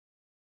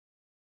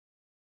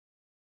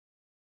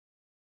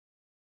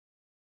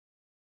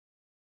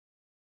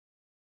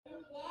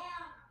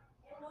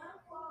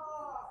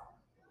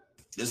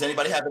 Does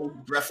anybody have any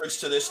reference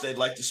to this they'd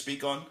like to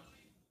speak on?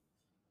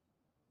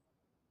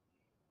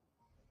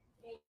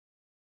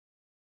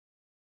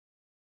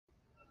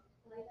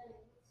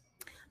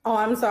 Oh,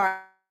 I'm sorry.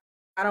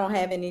 I don't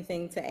have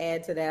anything to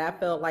add to that. I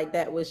felt like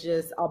that was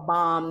just a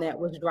bomb that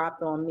was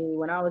dropped on me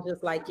when I was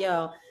just like,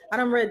 yo, I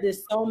done read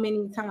this so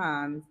many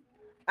times.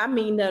 I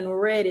mean, done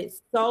read it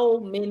so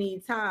many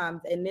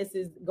times. And this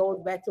is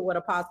goes back to what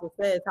Apostle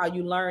says, how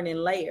you learn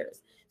in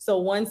layers. So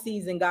one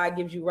season, God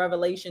gives you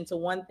revelation to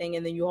one thing,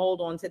 and then you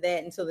hold on to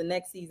that until the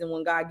next season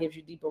when God gives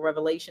you deeper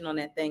revelation on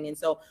that thing. And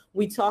so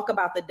we talk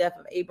about the death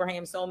of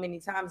Abraham so many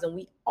times, and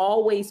we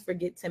always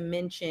forget to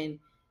mention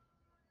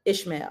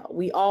Ishmael.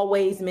 We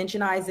always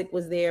mention Isaac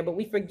was there, but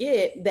we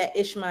forget that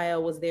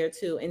Ishmael was there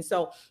too. And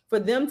so for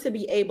them to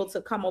be able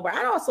to come over,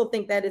 I also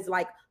think that is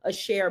like a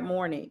shared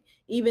mourning,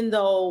 even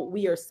though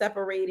we are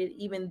separated,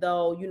 even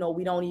though, you know,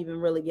 we don't even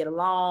really get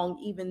along,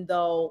 even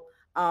though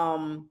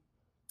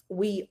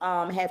we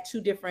have two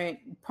different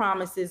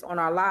promises on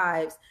our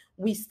lives,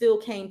 we still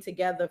came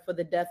together for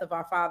the death of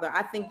our father.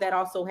 I think that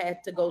also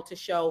had to go to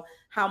show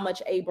how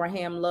much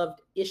Abraham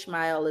loved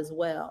Ishmael as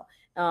well.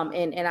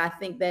 And I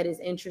think that is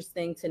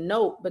interesting to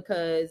note,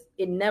 because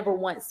it never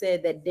once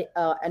said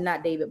that,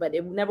 not David, but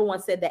it never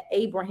once said that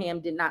Abraham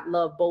did not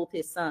love both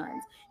his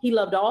sons. He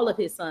loved all of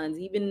his sons,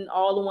 even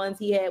all the ones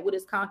he had with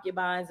his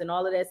concubines and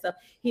all of that stuff.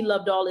 He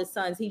loved all his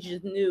sons. He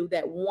just knew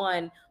that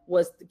one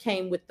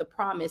came with the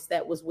promise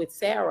that was with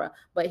Sarah,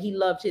 but he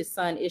loved his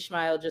son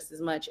Ishmael just as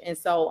much. And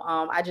so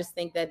I just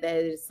think that that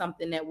is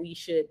something that we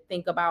should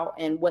think about,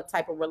 and what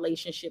type of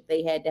relationship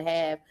they had to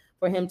have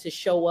for him to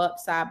show up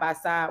side by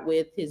side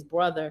with his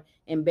brother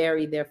and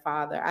bury their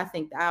father.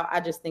 I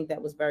just think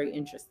that was very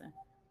interesting.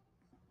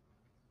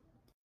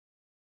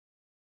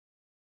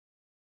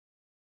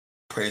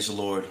 Praise the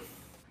Lord.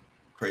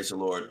 Praise the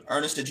Lord.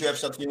 Ernest, did you have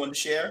something you wanted to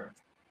share?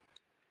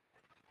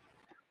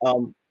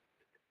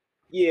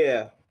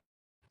 Yeah.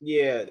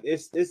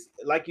 It's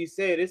like you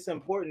said, it's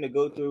important to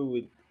go through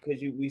with,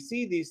 because we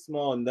see these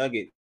small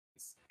nuggets,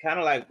 kind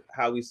of like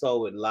how we saw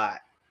with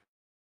Lot.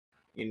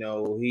 You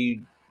know,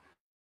 he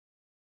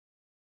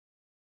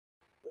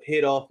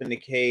hid off in the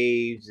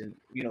caves and,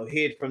 you know,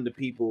 hid from the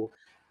people.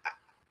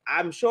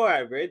 I'm sure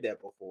I read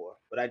that before,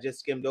 but I just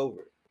skimmed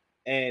over it.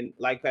 And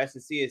like Pastor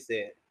Sia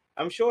said,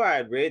 I'm sure I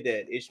read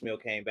that Ishmael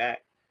came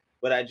back,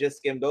 but I just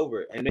skimmed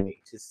over it. And then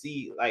to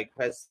see, like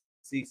Pastor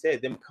Sia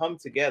said, them come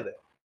together.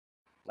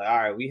 Like, all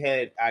right, we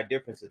had our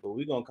differences, but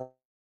we're going to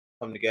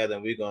come together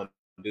and we're going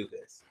to do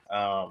this.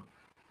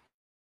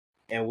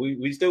 And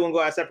we still going to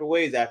go our separate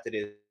ways after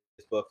this.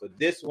 But for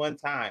this one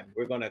time,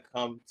 we're going to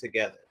come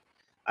together.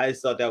 I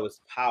just thought that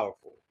was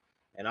powerful.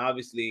 And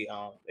obviously,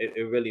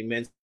 it really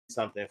meant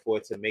something for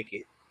it to make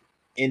it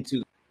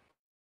into.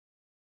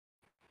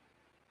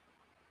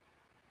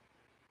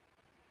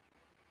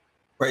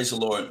 Praise the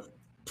Lord.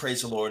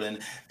 Praise the Lord. And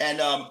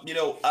you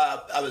know,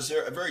 I was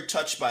very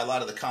touched by a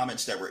lot of the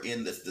comments that were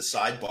in the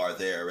sidebar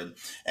there.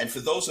 And for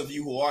those of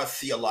you who are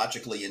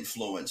theologically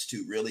influenced,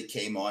 who really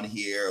came on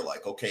here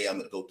like, okay, I'm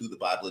going to go through the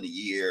Bible in a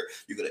year.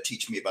 You're going to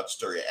teach me about the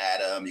story of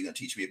Adam. You're going to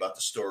teach me about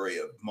the story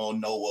of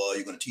Noah.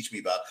 You're going to teach me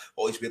about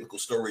all these biblical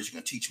stories. You're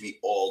going to teach me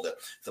all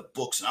the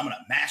books, and I'm going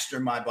to master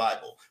my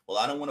Bible. Well,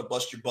 I don't want to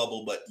bust your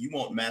bubble, but you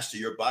won't master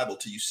your Bible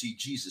till you see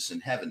Jesus in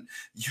heaven.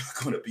 You're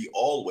going to be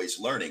always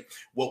learning.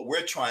 What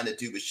we're trying to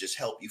do is just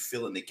help you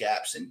fill in the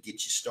gaps and get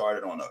you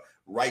started on a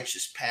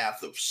righteous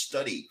path of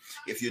study.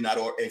 If you're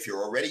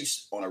already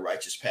on a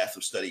righteous path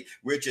of study,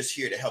 we're just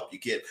here to help you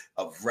get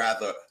a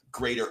rather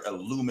greater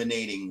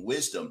illuminating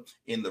wisdom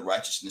in the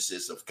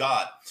righteousnesses of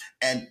God.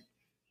 And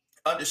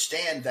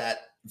understand that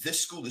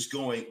this school is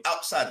going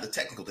outside of the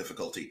technical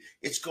difficulty.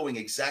 It's going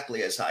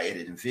exactly as I had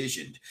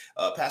envisioned.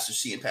 Pastor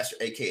C and Pastor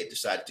AK had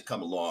decided to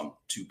come along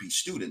to be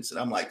students. And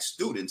I'm like,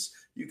 students,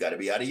 you got to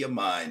be out of your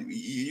mind.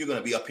 You're going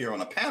to be up here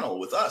on a panel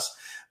with us.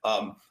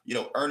 You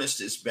know, Ernest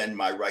has been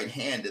my right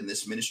hand in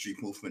this ministry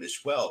movement as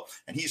well.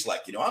 And he's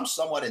like, you know, I'm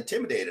somewhat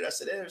intimidated. I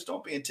said,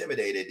 don't be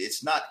intimidated.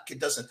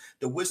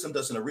 The wisdom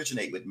doesn't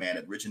originate with man.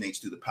 It originates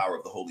through the power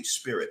of the Holy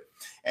Spirit.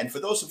 And for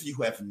those of you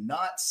who have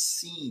not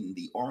seen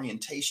the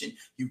orientation,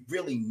 you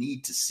really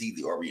need to see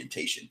the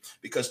orientation,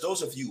 because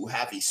those of you who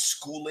have a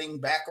schooling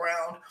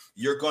background,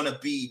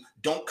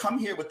 don't come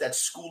here with that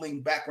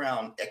schooling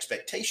background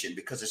expectation,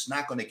 because it's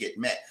not going to get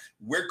met.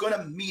 We're going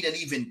to meet an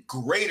even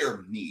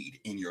greater need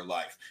in your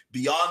life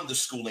beyond the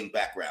schooling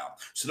background.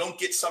 So don't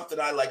get something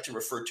I like to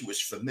refer to as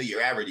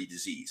familiarity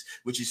disease,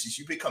 which is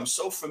you become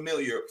so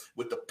familiar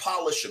with the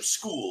polish of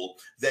school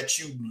that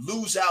you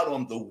lose out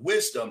on the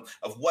wisdom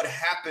of what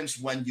happens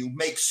when you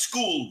make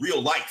school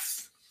real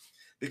life.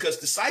 Because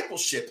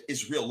discipleship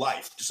is real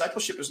life.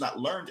 Discipleship is not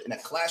learned in a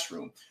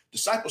classroom.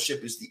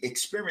 Discipleship is the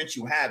experience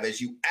you have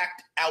as you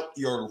act out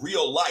your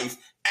real life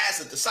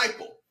as a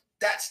disciple.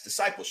 That's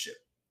discipleship.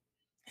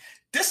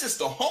 This is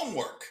the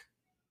homework.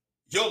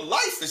 Your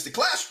life is the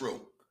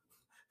classroom.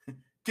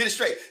 Get it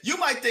straight. You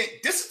might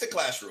think this is the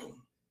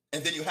classroom,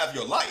 and then you have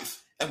your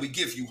life, and we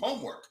give you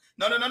homework.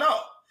 No.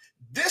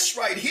 This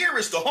right here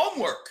is the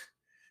homework.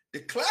 The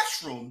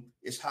classroom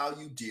is is how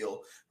you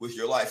deal with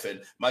your life.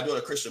 And my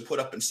daughter Kristen put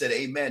up and said,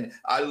 amen.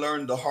 I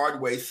learned the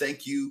hard way.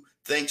 Thank you.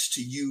 Thanks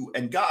to you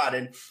and God.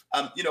 And,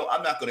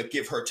 I'm not going to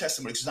give her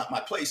testimony because it's not my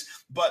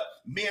place, but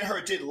me and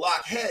her did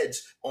lock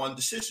heads on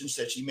decisions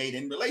that she made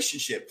in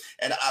relationship.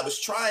 And I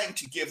was trying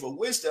to give her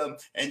wisdom,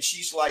 and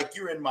she's like,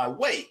 you're in my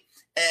way.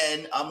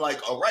 And I'm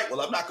like, all right, well,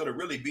 I'm not going to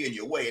really be in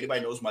your way.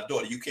 Anybody knows my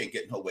daughter, you can't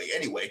get in her way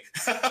anyway.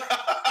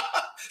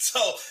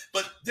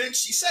 But then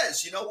she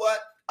says, you know what?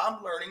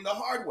 I'm learning the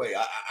hard way.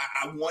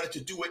 I wanted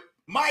to do it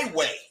my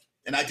way,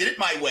 and I did it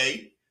my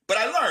way, but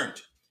I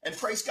learned, and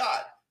praise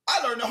God.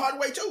 I learned the hard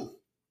way too.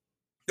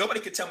 Nobody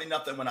could tell me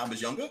nothing when I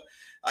was younger.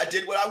 I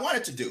did what I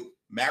wanted to do.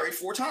 Married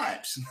 4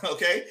 times.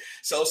 Okay.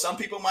 So some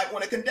people might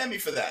want to condemn me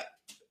for that.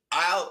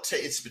 I'll say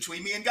it's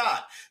between me and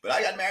God, but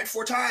I got married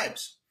 4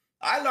 times.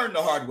 I learned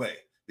the hard way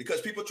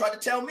because people tried to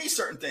tell me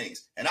certain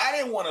things and I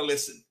didn't want to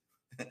listen.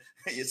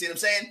 You see what I'm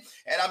saying?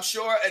 And I'm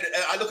sure, and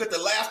I look at the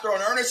laughter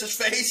on Ernest's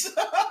face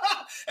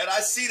and I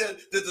see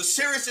the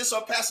seriousness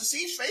on Pastor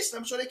C's face, and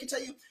I'm sure they can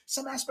tell you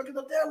some aspect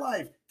of their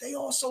life. They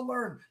also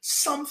learn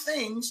some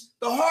things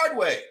the hard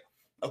way.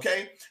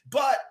 Okay.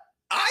 But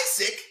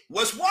Isaac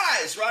was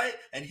wise, right?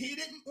 And he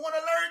didn't want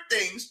to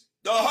learn things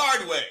the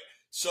hard way.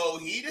 So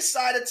he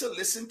decided to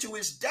listen to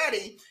his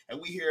daddy, and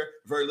we hear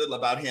very little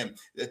about him.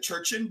 The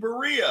church in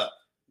Berea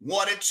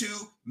wanted to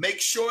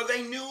make sure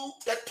they knew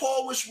that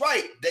Paul was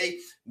right. They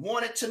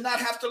wanted to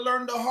not have to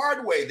learn the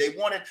hard way. They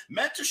wanted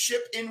mentorship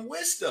in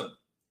wisdom.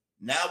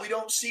 Now we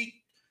don't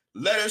see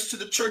letters to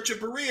the church of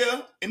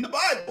Berea in the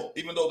Bible,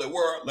 even though there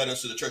were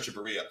letters to the church of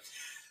Berea.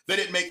 They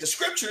didn't make the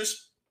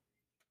scriptures,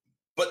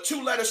 but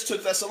 2 letters to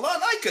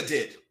Thessalonica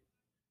did.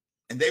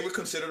 And they were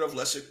considered of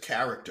lesser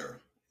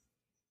character,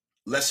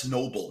 less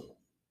noble.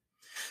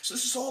 So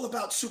this is all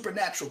about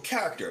supernatural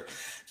character.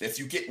 If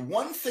you get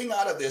one thing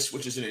out of this,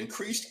 which is an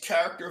increased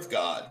character of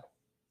God,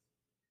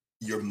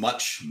 you're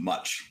much,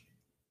 much,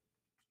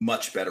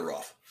 much better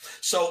off.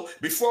 So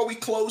before we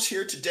close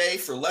here today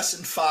for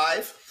lesson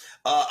 5,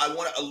 I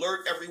want to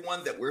alert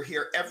everyone that we're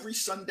here every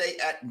Sunday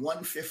at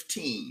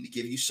 1:15 to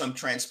give you some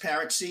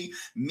transparency.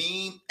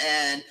 Me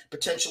and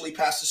potentially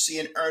Pastor C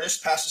and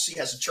Ernest. Pastor C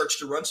has a church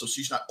to run, so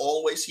she's not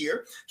always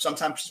here.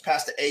 Sometimes she's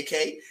Pastor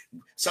AK.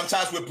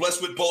 Sometimes we're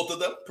blessed with both of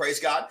them.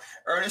 Praise God.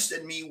 Ernest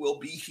and me will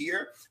be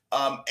here.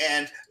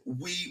 And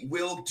we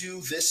will do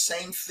this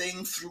same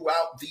thing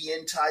throughout the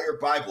entire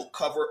Bible,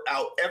 cover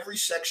out every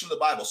section of the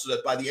Bible so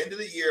that by the end of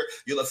the year,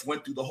 you'll have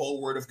went through the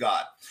whole Word of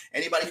God.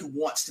 Anybody who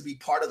wants to be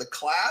part of the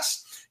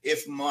class,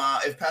 if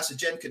Pastor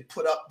Jen could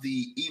put up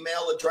the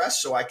email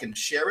address so I can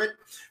share it,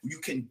 you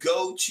can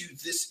go to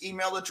this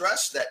email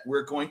address that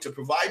we're going to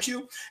provide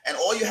you. And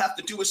all you have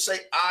to do is say,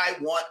 I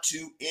want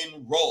to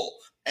enroll.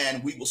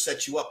 And we will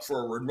set you up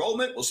for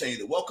enrollment. We'll send you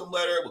the welcome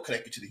letter. We'll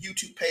connect you to the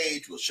YouTube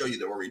page. We'll show you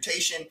the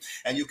orientation,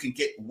 and you can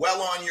get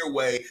well on your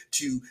way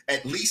to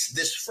at least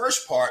this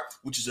first part,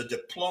 which is a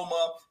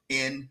diploma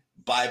in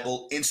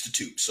Bible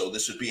Institute. So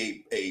this would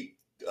be a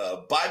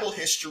Bible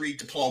history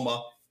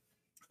diploma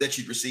that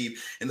you'd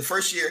receive in the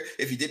first year.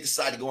 If you did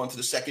decide to go on to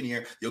the second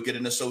year, you'll get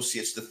an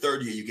associate's. The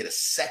third year, you get a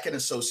second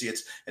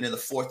associate's. And in the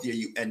fourth year,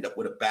 you end up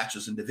with a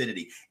bachelor's in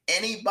divinity.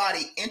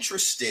 Anybody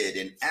interested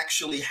in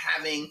actually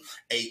having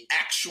a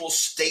actual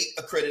state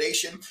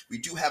accreditation, we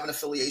do have an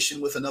affiliation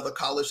with another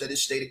college that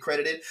is state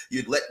accredited.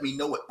 You'd let me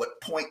know at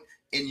what point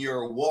in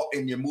your walk,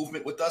 in your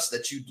movement with us,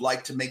 that you'd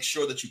like to make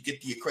sure that you get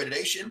the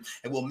accreditation,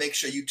 and we'll make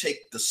sure you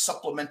take the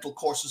supplemental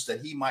courses that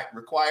he might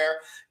require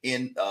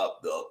in the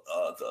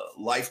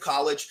Life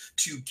College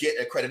to get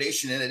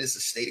accreditation. And it is a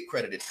state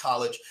accredited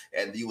college,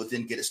 and you would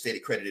then get a state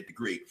accredited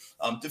degree.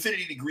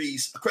 Divinity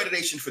degrees,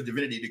 accreditation for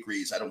divinity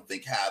degrees, I don't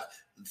think have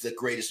the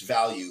greatest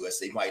value as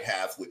they might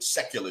have with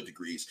secular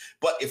degrees.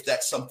 But if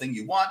that's something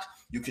you want,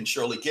 you can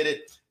surely get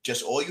it.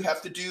 Just all you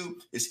have to do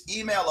is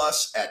email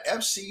us at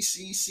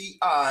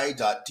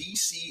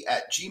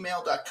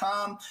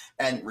fccci.dc@gmail.com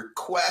and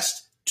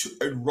request to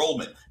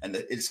enrollment. And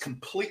it is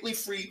completely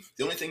free.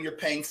 The only thing you're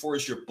paying for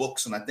is your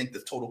books. And I think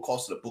the total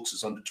cost of the books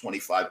is under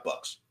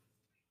 $25.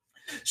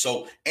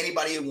 So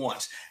anybody who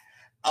wants.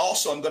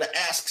 Also, I'm going to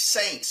ask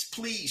saints,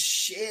 please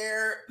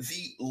share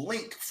the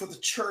link for the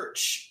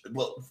church.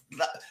 Well,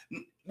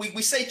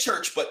 we say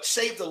church, but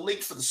save the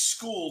link for the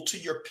school to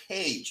your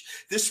page.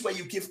 This way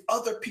you give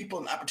other people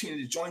an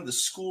opportunity to join the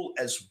school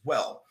as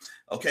well.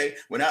 Okay.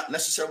 We're not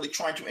necessarily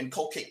trying to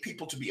inculcate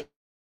people to be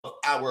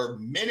our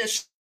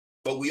ministry,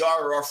 but we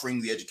are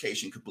offering the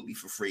education completely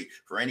for free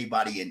for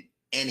anybody in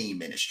any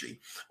ministry.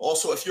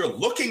 Also, if you're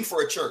looking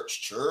for a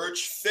church,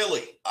 Church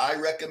Philly, I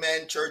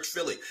recommend Church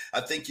Philly.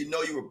 I think you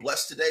know you were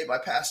blessed today by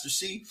Pastor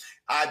C.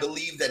 I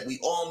believe that we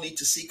all need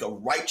to seek a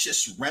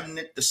righteous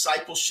remnant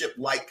discipleship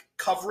like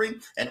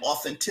covering and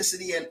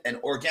authenticity and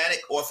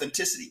organic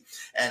authenticity.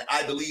 And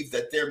I believe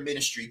that their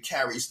ministry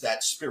carries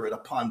that spirit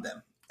upon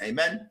them.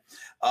 Amen.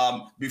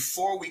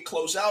 Before we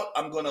close out,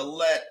 I'm going to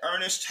let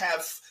Ernest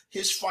have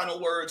his final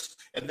words,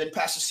 and then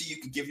Pastor C, you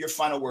can give your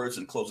final words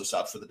and close us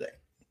out for the day.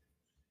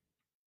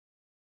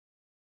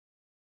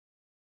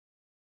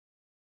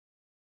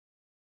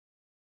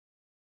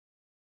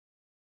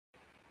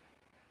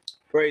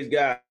 Praise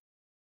God.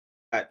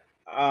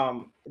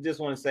 I just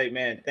want to say,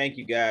 man, thank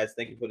you guys.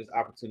 Thank you for this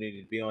opportunity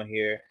to be on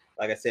here.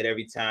 Like I said,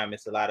 every time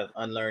it's a lot of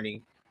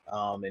unlearning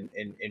and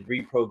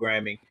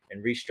reprogramming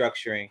and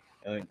restructuring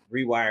and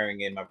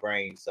rewiring in my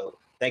brain. So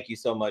thank you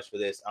so much for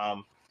this.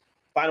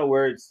 Final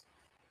words.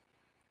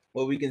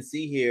 What we can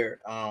see here,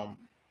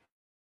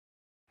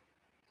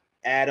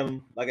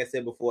 Adam, like I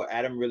said before,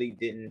 Adam really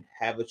didn't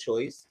have a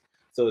choice.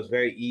 So it's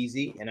very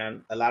easy.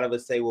 And a lot of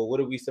us say, well, what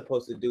are we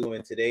supposed to do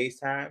in today's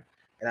time?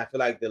 And I feel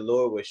like the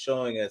Lord was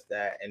showing us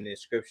that in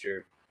this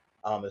scripture,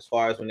 as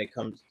far as when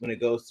it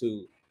goes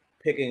to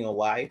picking a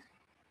wife,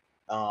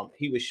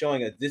 he was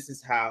showing us this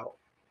is how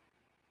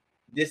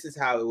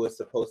it was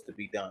supposed to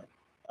be done.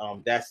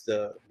 That's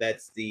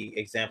the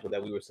example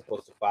that we were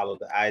supposed to follow,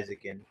 the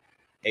Isaac and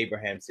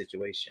Abraham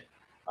situation.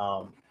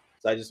 So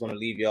I just want to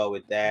leave y'all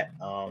with that.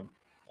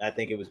 I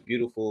think it was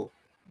beautiful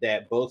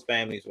that both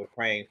families were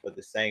praying for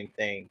the same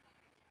thing,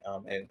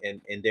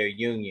 and in their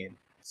union.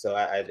 So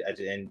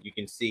and you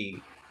can see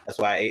that's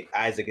why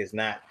Isaac is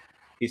not.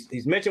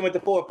 He's mentioned with the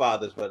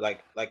forefathers, but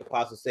like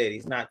Apostle said,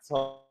 he's not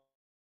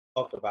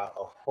talked about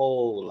a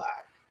whole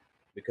lot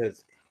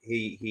because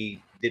he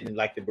didn't,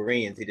 like the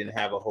Bereans, he didn't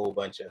have a whole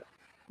bunch of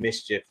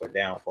mischief or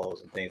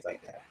downfalls and things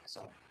like that.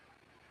 So.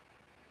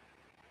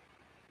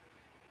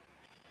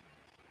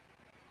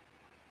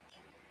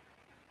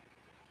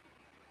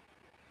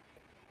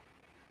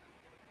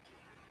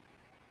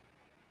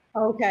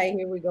 Okay,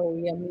 here we go.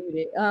 We are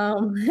muted.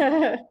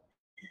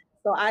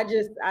 So I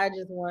just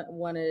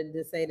wanted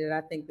to say that I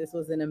think this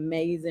was an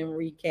amazing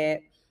recap.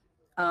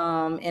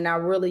 And I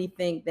really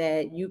think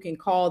that you can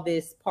call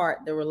this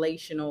part the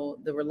relational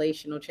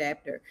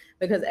chapter,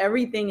 because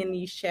everything in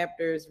these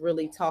chapters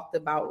really talked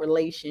about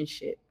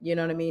relationship. You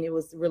know what I mean? It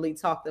was really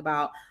talked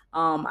about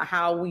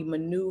how we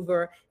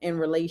maneuver in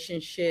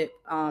relationship,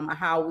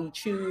 how we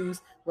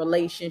choose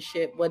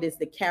relationship, what is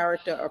the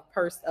character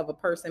of a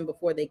person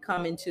before they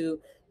come into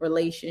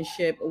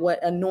relationship,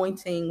 what an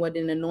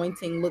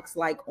anointing looks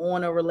like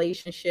on a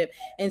relationship.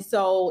 And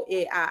so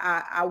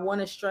I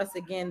want to stress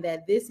again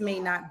that this may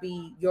not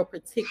be your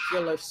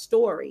particular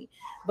story,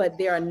 but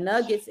there are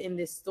nuggets in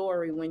this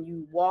story when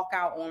you walk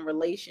out on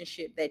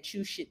relationship that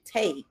you should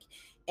take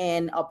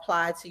and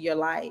apply to your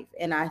life.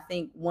 And I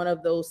think one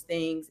of those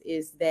things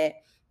is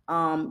that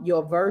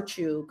your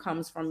virtue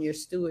comes from your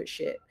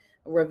stewardship.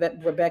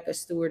 Rebecca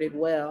stewarded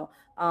well.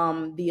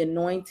 The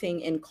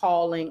anointing and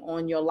calling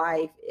on your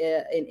life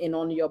and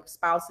on your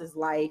spouse's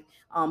life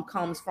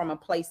comes from a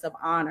place of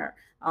honor.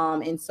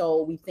 And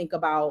so we think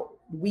about,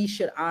 we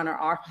should honor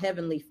our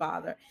Heavenly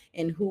Father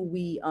and who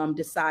we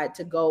decide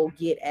to go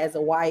get as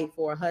a wife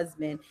or a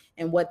husband,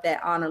 and what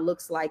that honor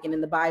looks like. And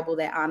in the Bible,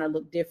 that honor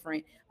looked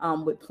different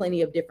with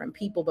plenty of different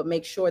people, but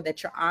make sure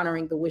that you're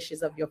honoring the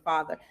wishes of your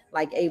father,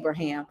 like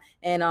Abraham.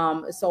 And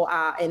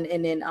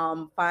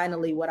then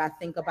finally, what I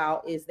think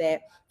about is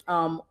that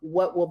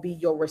what will be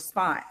your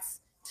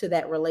response to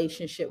that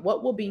relationship?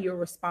 What will be your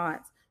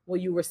response? Will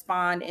you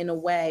respond in a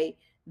way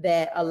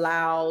that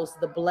allows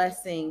the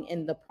blessing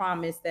and the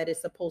promise that is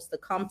supposed to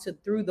come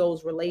through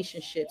those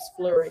relationships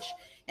flourish?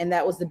 And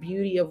that was the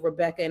beauty of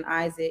Rebecca and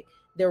Isaac.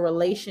 Their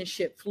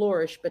relationship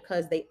flourished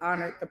because they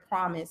honored the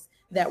promise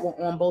that were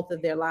on both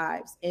of their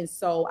lives. And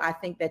so I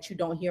think that you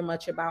don't hear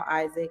much about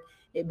Isaac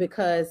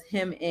because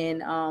him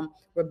and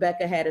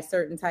Rebecca had a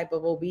certain type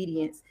of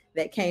obedience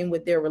that came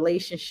with their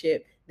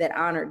relationship that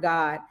honored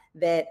God,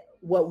 that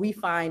what we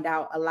find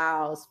out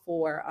allows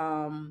for,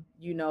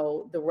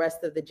 the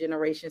rest of the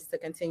generations to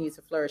continue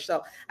to flourish.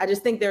 So I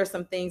just think there are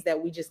some things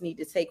that we just need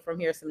to take from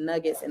here, some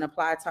nuggets, and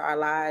apply to our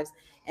lives.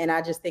 And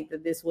I just think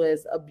that this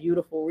was a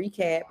beautiful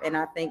recap. And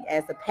I think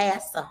as a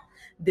pastor,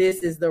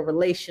 this is the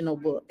relational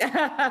book.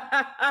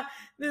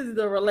 This is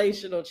the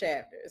relational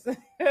chapters.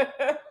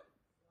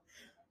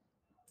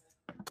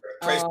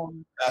 Praise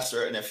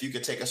Pastor. And if you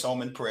could take us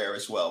home in prayer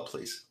as well,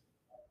 please.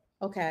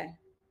 Okay.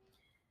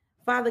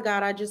 Father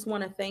God, I just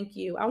want to thank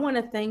you. I want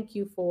to thank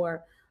you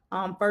for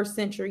First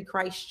Century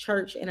Christ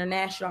Church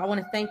International. I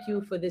want to thank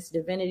you for this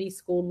divinity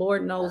school.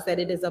 Lord knows that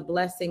it is a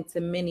blessing to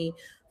many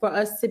for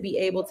us to be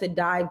able to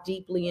dive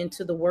deeply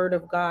into the word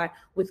of God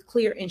with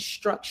clear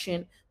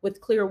instruction,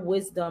 with clear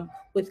wisdom,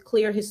 with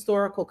clear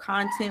historical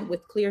content,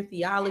 with clear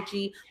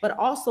theology, but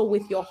also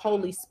with your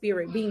Holy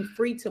Spirit, being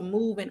free to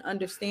move and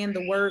understand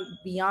the word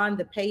beyond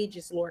the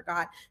pages, Lord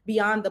God,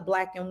 beyond the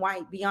black and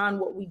white, beyond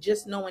what we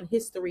just know in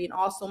history, and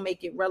also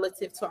make it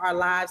relative to our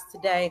lives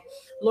today.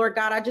 Lord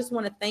God, I just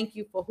want to thank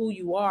you for who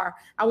you are.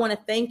 I want to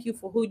thank you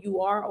for who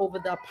you are over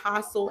the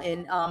apostle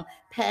and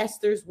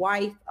pastor's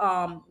wife.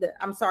 Over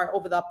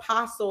the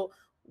Apostle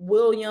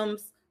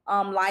Williams'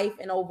 life,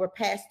 and over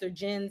Pastor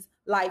Jen's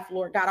life,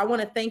 Lord God. I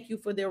want to thank you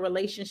for their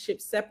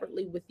relationship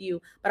separately with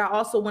you, but I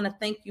also want to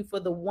thank you for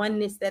the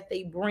oneness that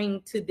they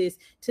bring to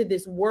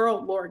this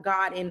world, Lord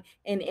God, and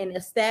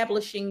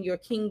establishing your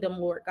kingdom,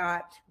 Lord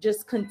God.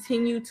 Just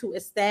continue to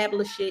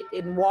establish it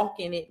and walk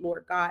in it,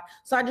 Lord God.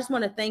 So I just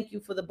want to thank you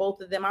for the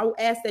both of them. I will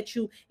ask that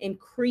you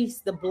increase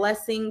the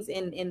blessings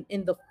in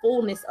the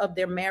fullness of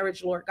their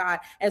marriage, Lord God,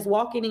 as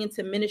walking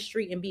into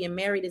ministry and being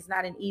married is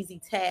not an easy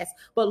task.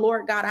 But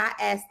Lord God, I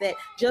ask that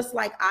just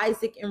like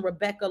Isaac and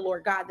Rebekah,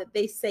 Lord God, that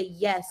they say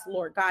yes,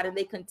 Lord God, and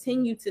they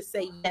continue to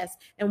say yes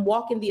and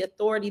walk in the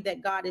authority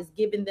that God has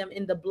given them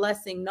in the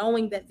blessing,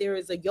 knowing that there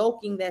is a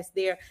yoking that's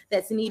there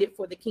that's needed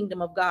for the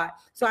kingdom of God.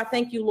 So I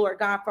thank you, Lord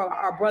God, for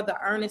our brother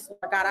Ernest,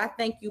 Lord God. I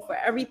thank you for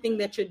everything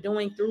that you're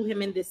doing through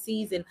him in this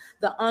season,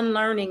 the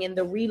unlearning and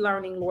the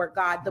relearning, Lord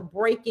God, the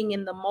breaking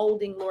and the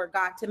molding, Lord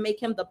God, to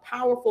make him the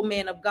powerful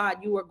man of God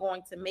you are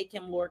going to make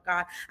him, Lord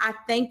God. I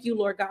thank you,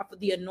 Lord God, for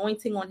the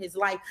anointing on his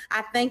life.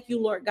 I thank you,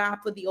 Lord God,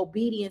 for the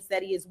obedience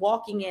that he is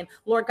walking in.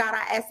 Lord God,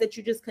 I ask that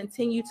you just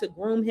continue to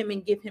groom him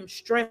and give him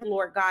strength,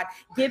 Lord God.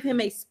 Give him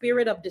a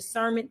spirit of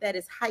discernment that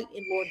is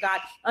heightened, Lord God,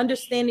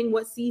 understanding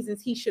what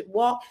seasons he should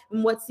walk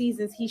and what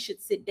seasons he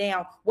should sit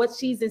down, what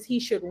seasons he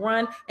should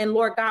run, and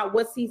Lord God,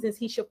 what seasons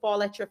he should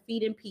fall at your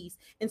feet in peace.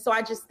 And so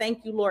I just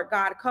thank you, Lord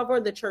God. Cover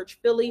the Church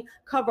Philly,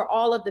 cover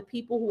all of the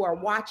people who are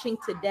watching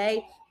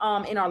today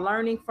and are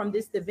learning from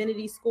this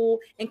divinity school,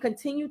 and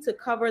continue to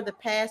cover the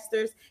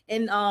pastors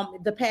and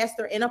the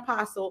pastor and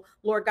apostle,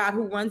 Lord God,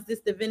 who runs this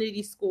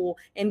divinity school,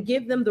 and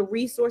give them the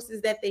resources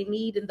that they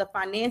need and the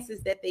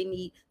finances that they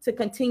need to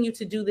continue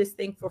to do this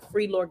thing for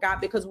free, Lord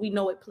God, because we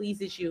know it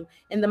pleases you.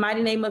 In the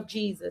mighty name of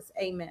Jesus,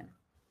 amen.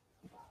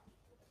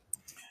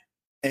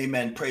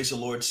 Amen. Praise the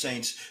Lord,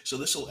 saints. So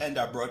this will end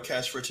our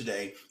broadcast for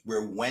today.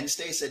 We're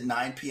Wednesdays at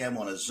 9 p.m.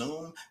 on a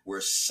Zoom.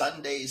 We're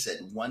Sundays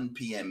at 1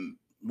 p.m.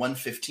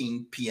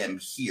 1:15 p.m.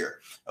 here.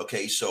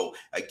 Okay, so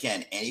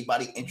again,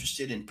 anybody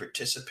interested in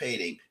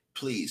participating,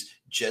 please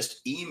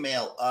just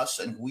email us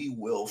and we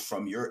will,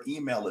 from your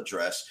email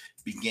address,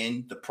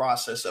 begin the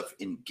process of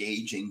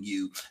engaging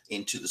you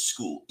into the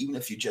school. Even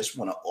if you just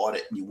want to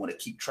audit and you want to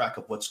keep track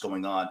of what's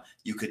going on,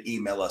 you could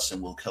email us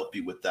and we'll help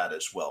you with that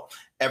as well.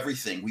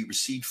 Everything we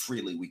receive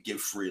freely, we give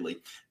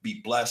freely.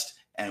 Be blessed.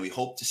 And we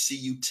hope to see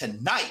you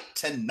tonight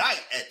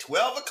at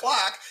 12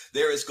 o'clock.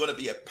 There is going to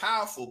be a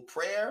powerful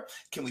prayer.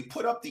 Can we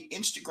put up the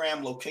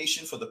Instagram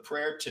location for the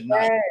prayer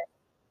tonight?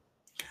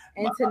 Yes.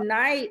 And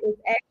tonight is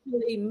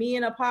actually me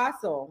and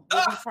Apostle.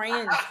 We'll be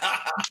praying.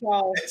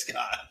 So, thanks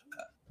God.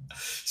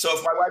 So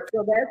if my wife,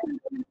 so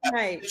that's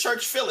tonight. The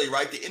Church Philly,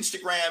 right? The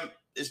Instagram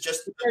is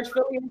just the Church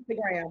Philly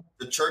Instagram.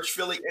 The Church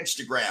Philly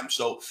Instagram.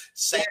 So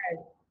say,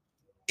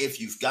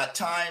 if you've got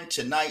time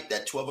tonight,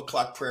 that 12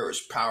 o'clock prayer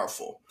is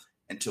powerful.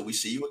 Until we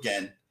see you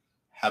again,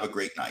 have a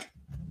great night.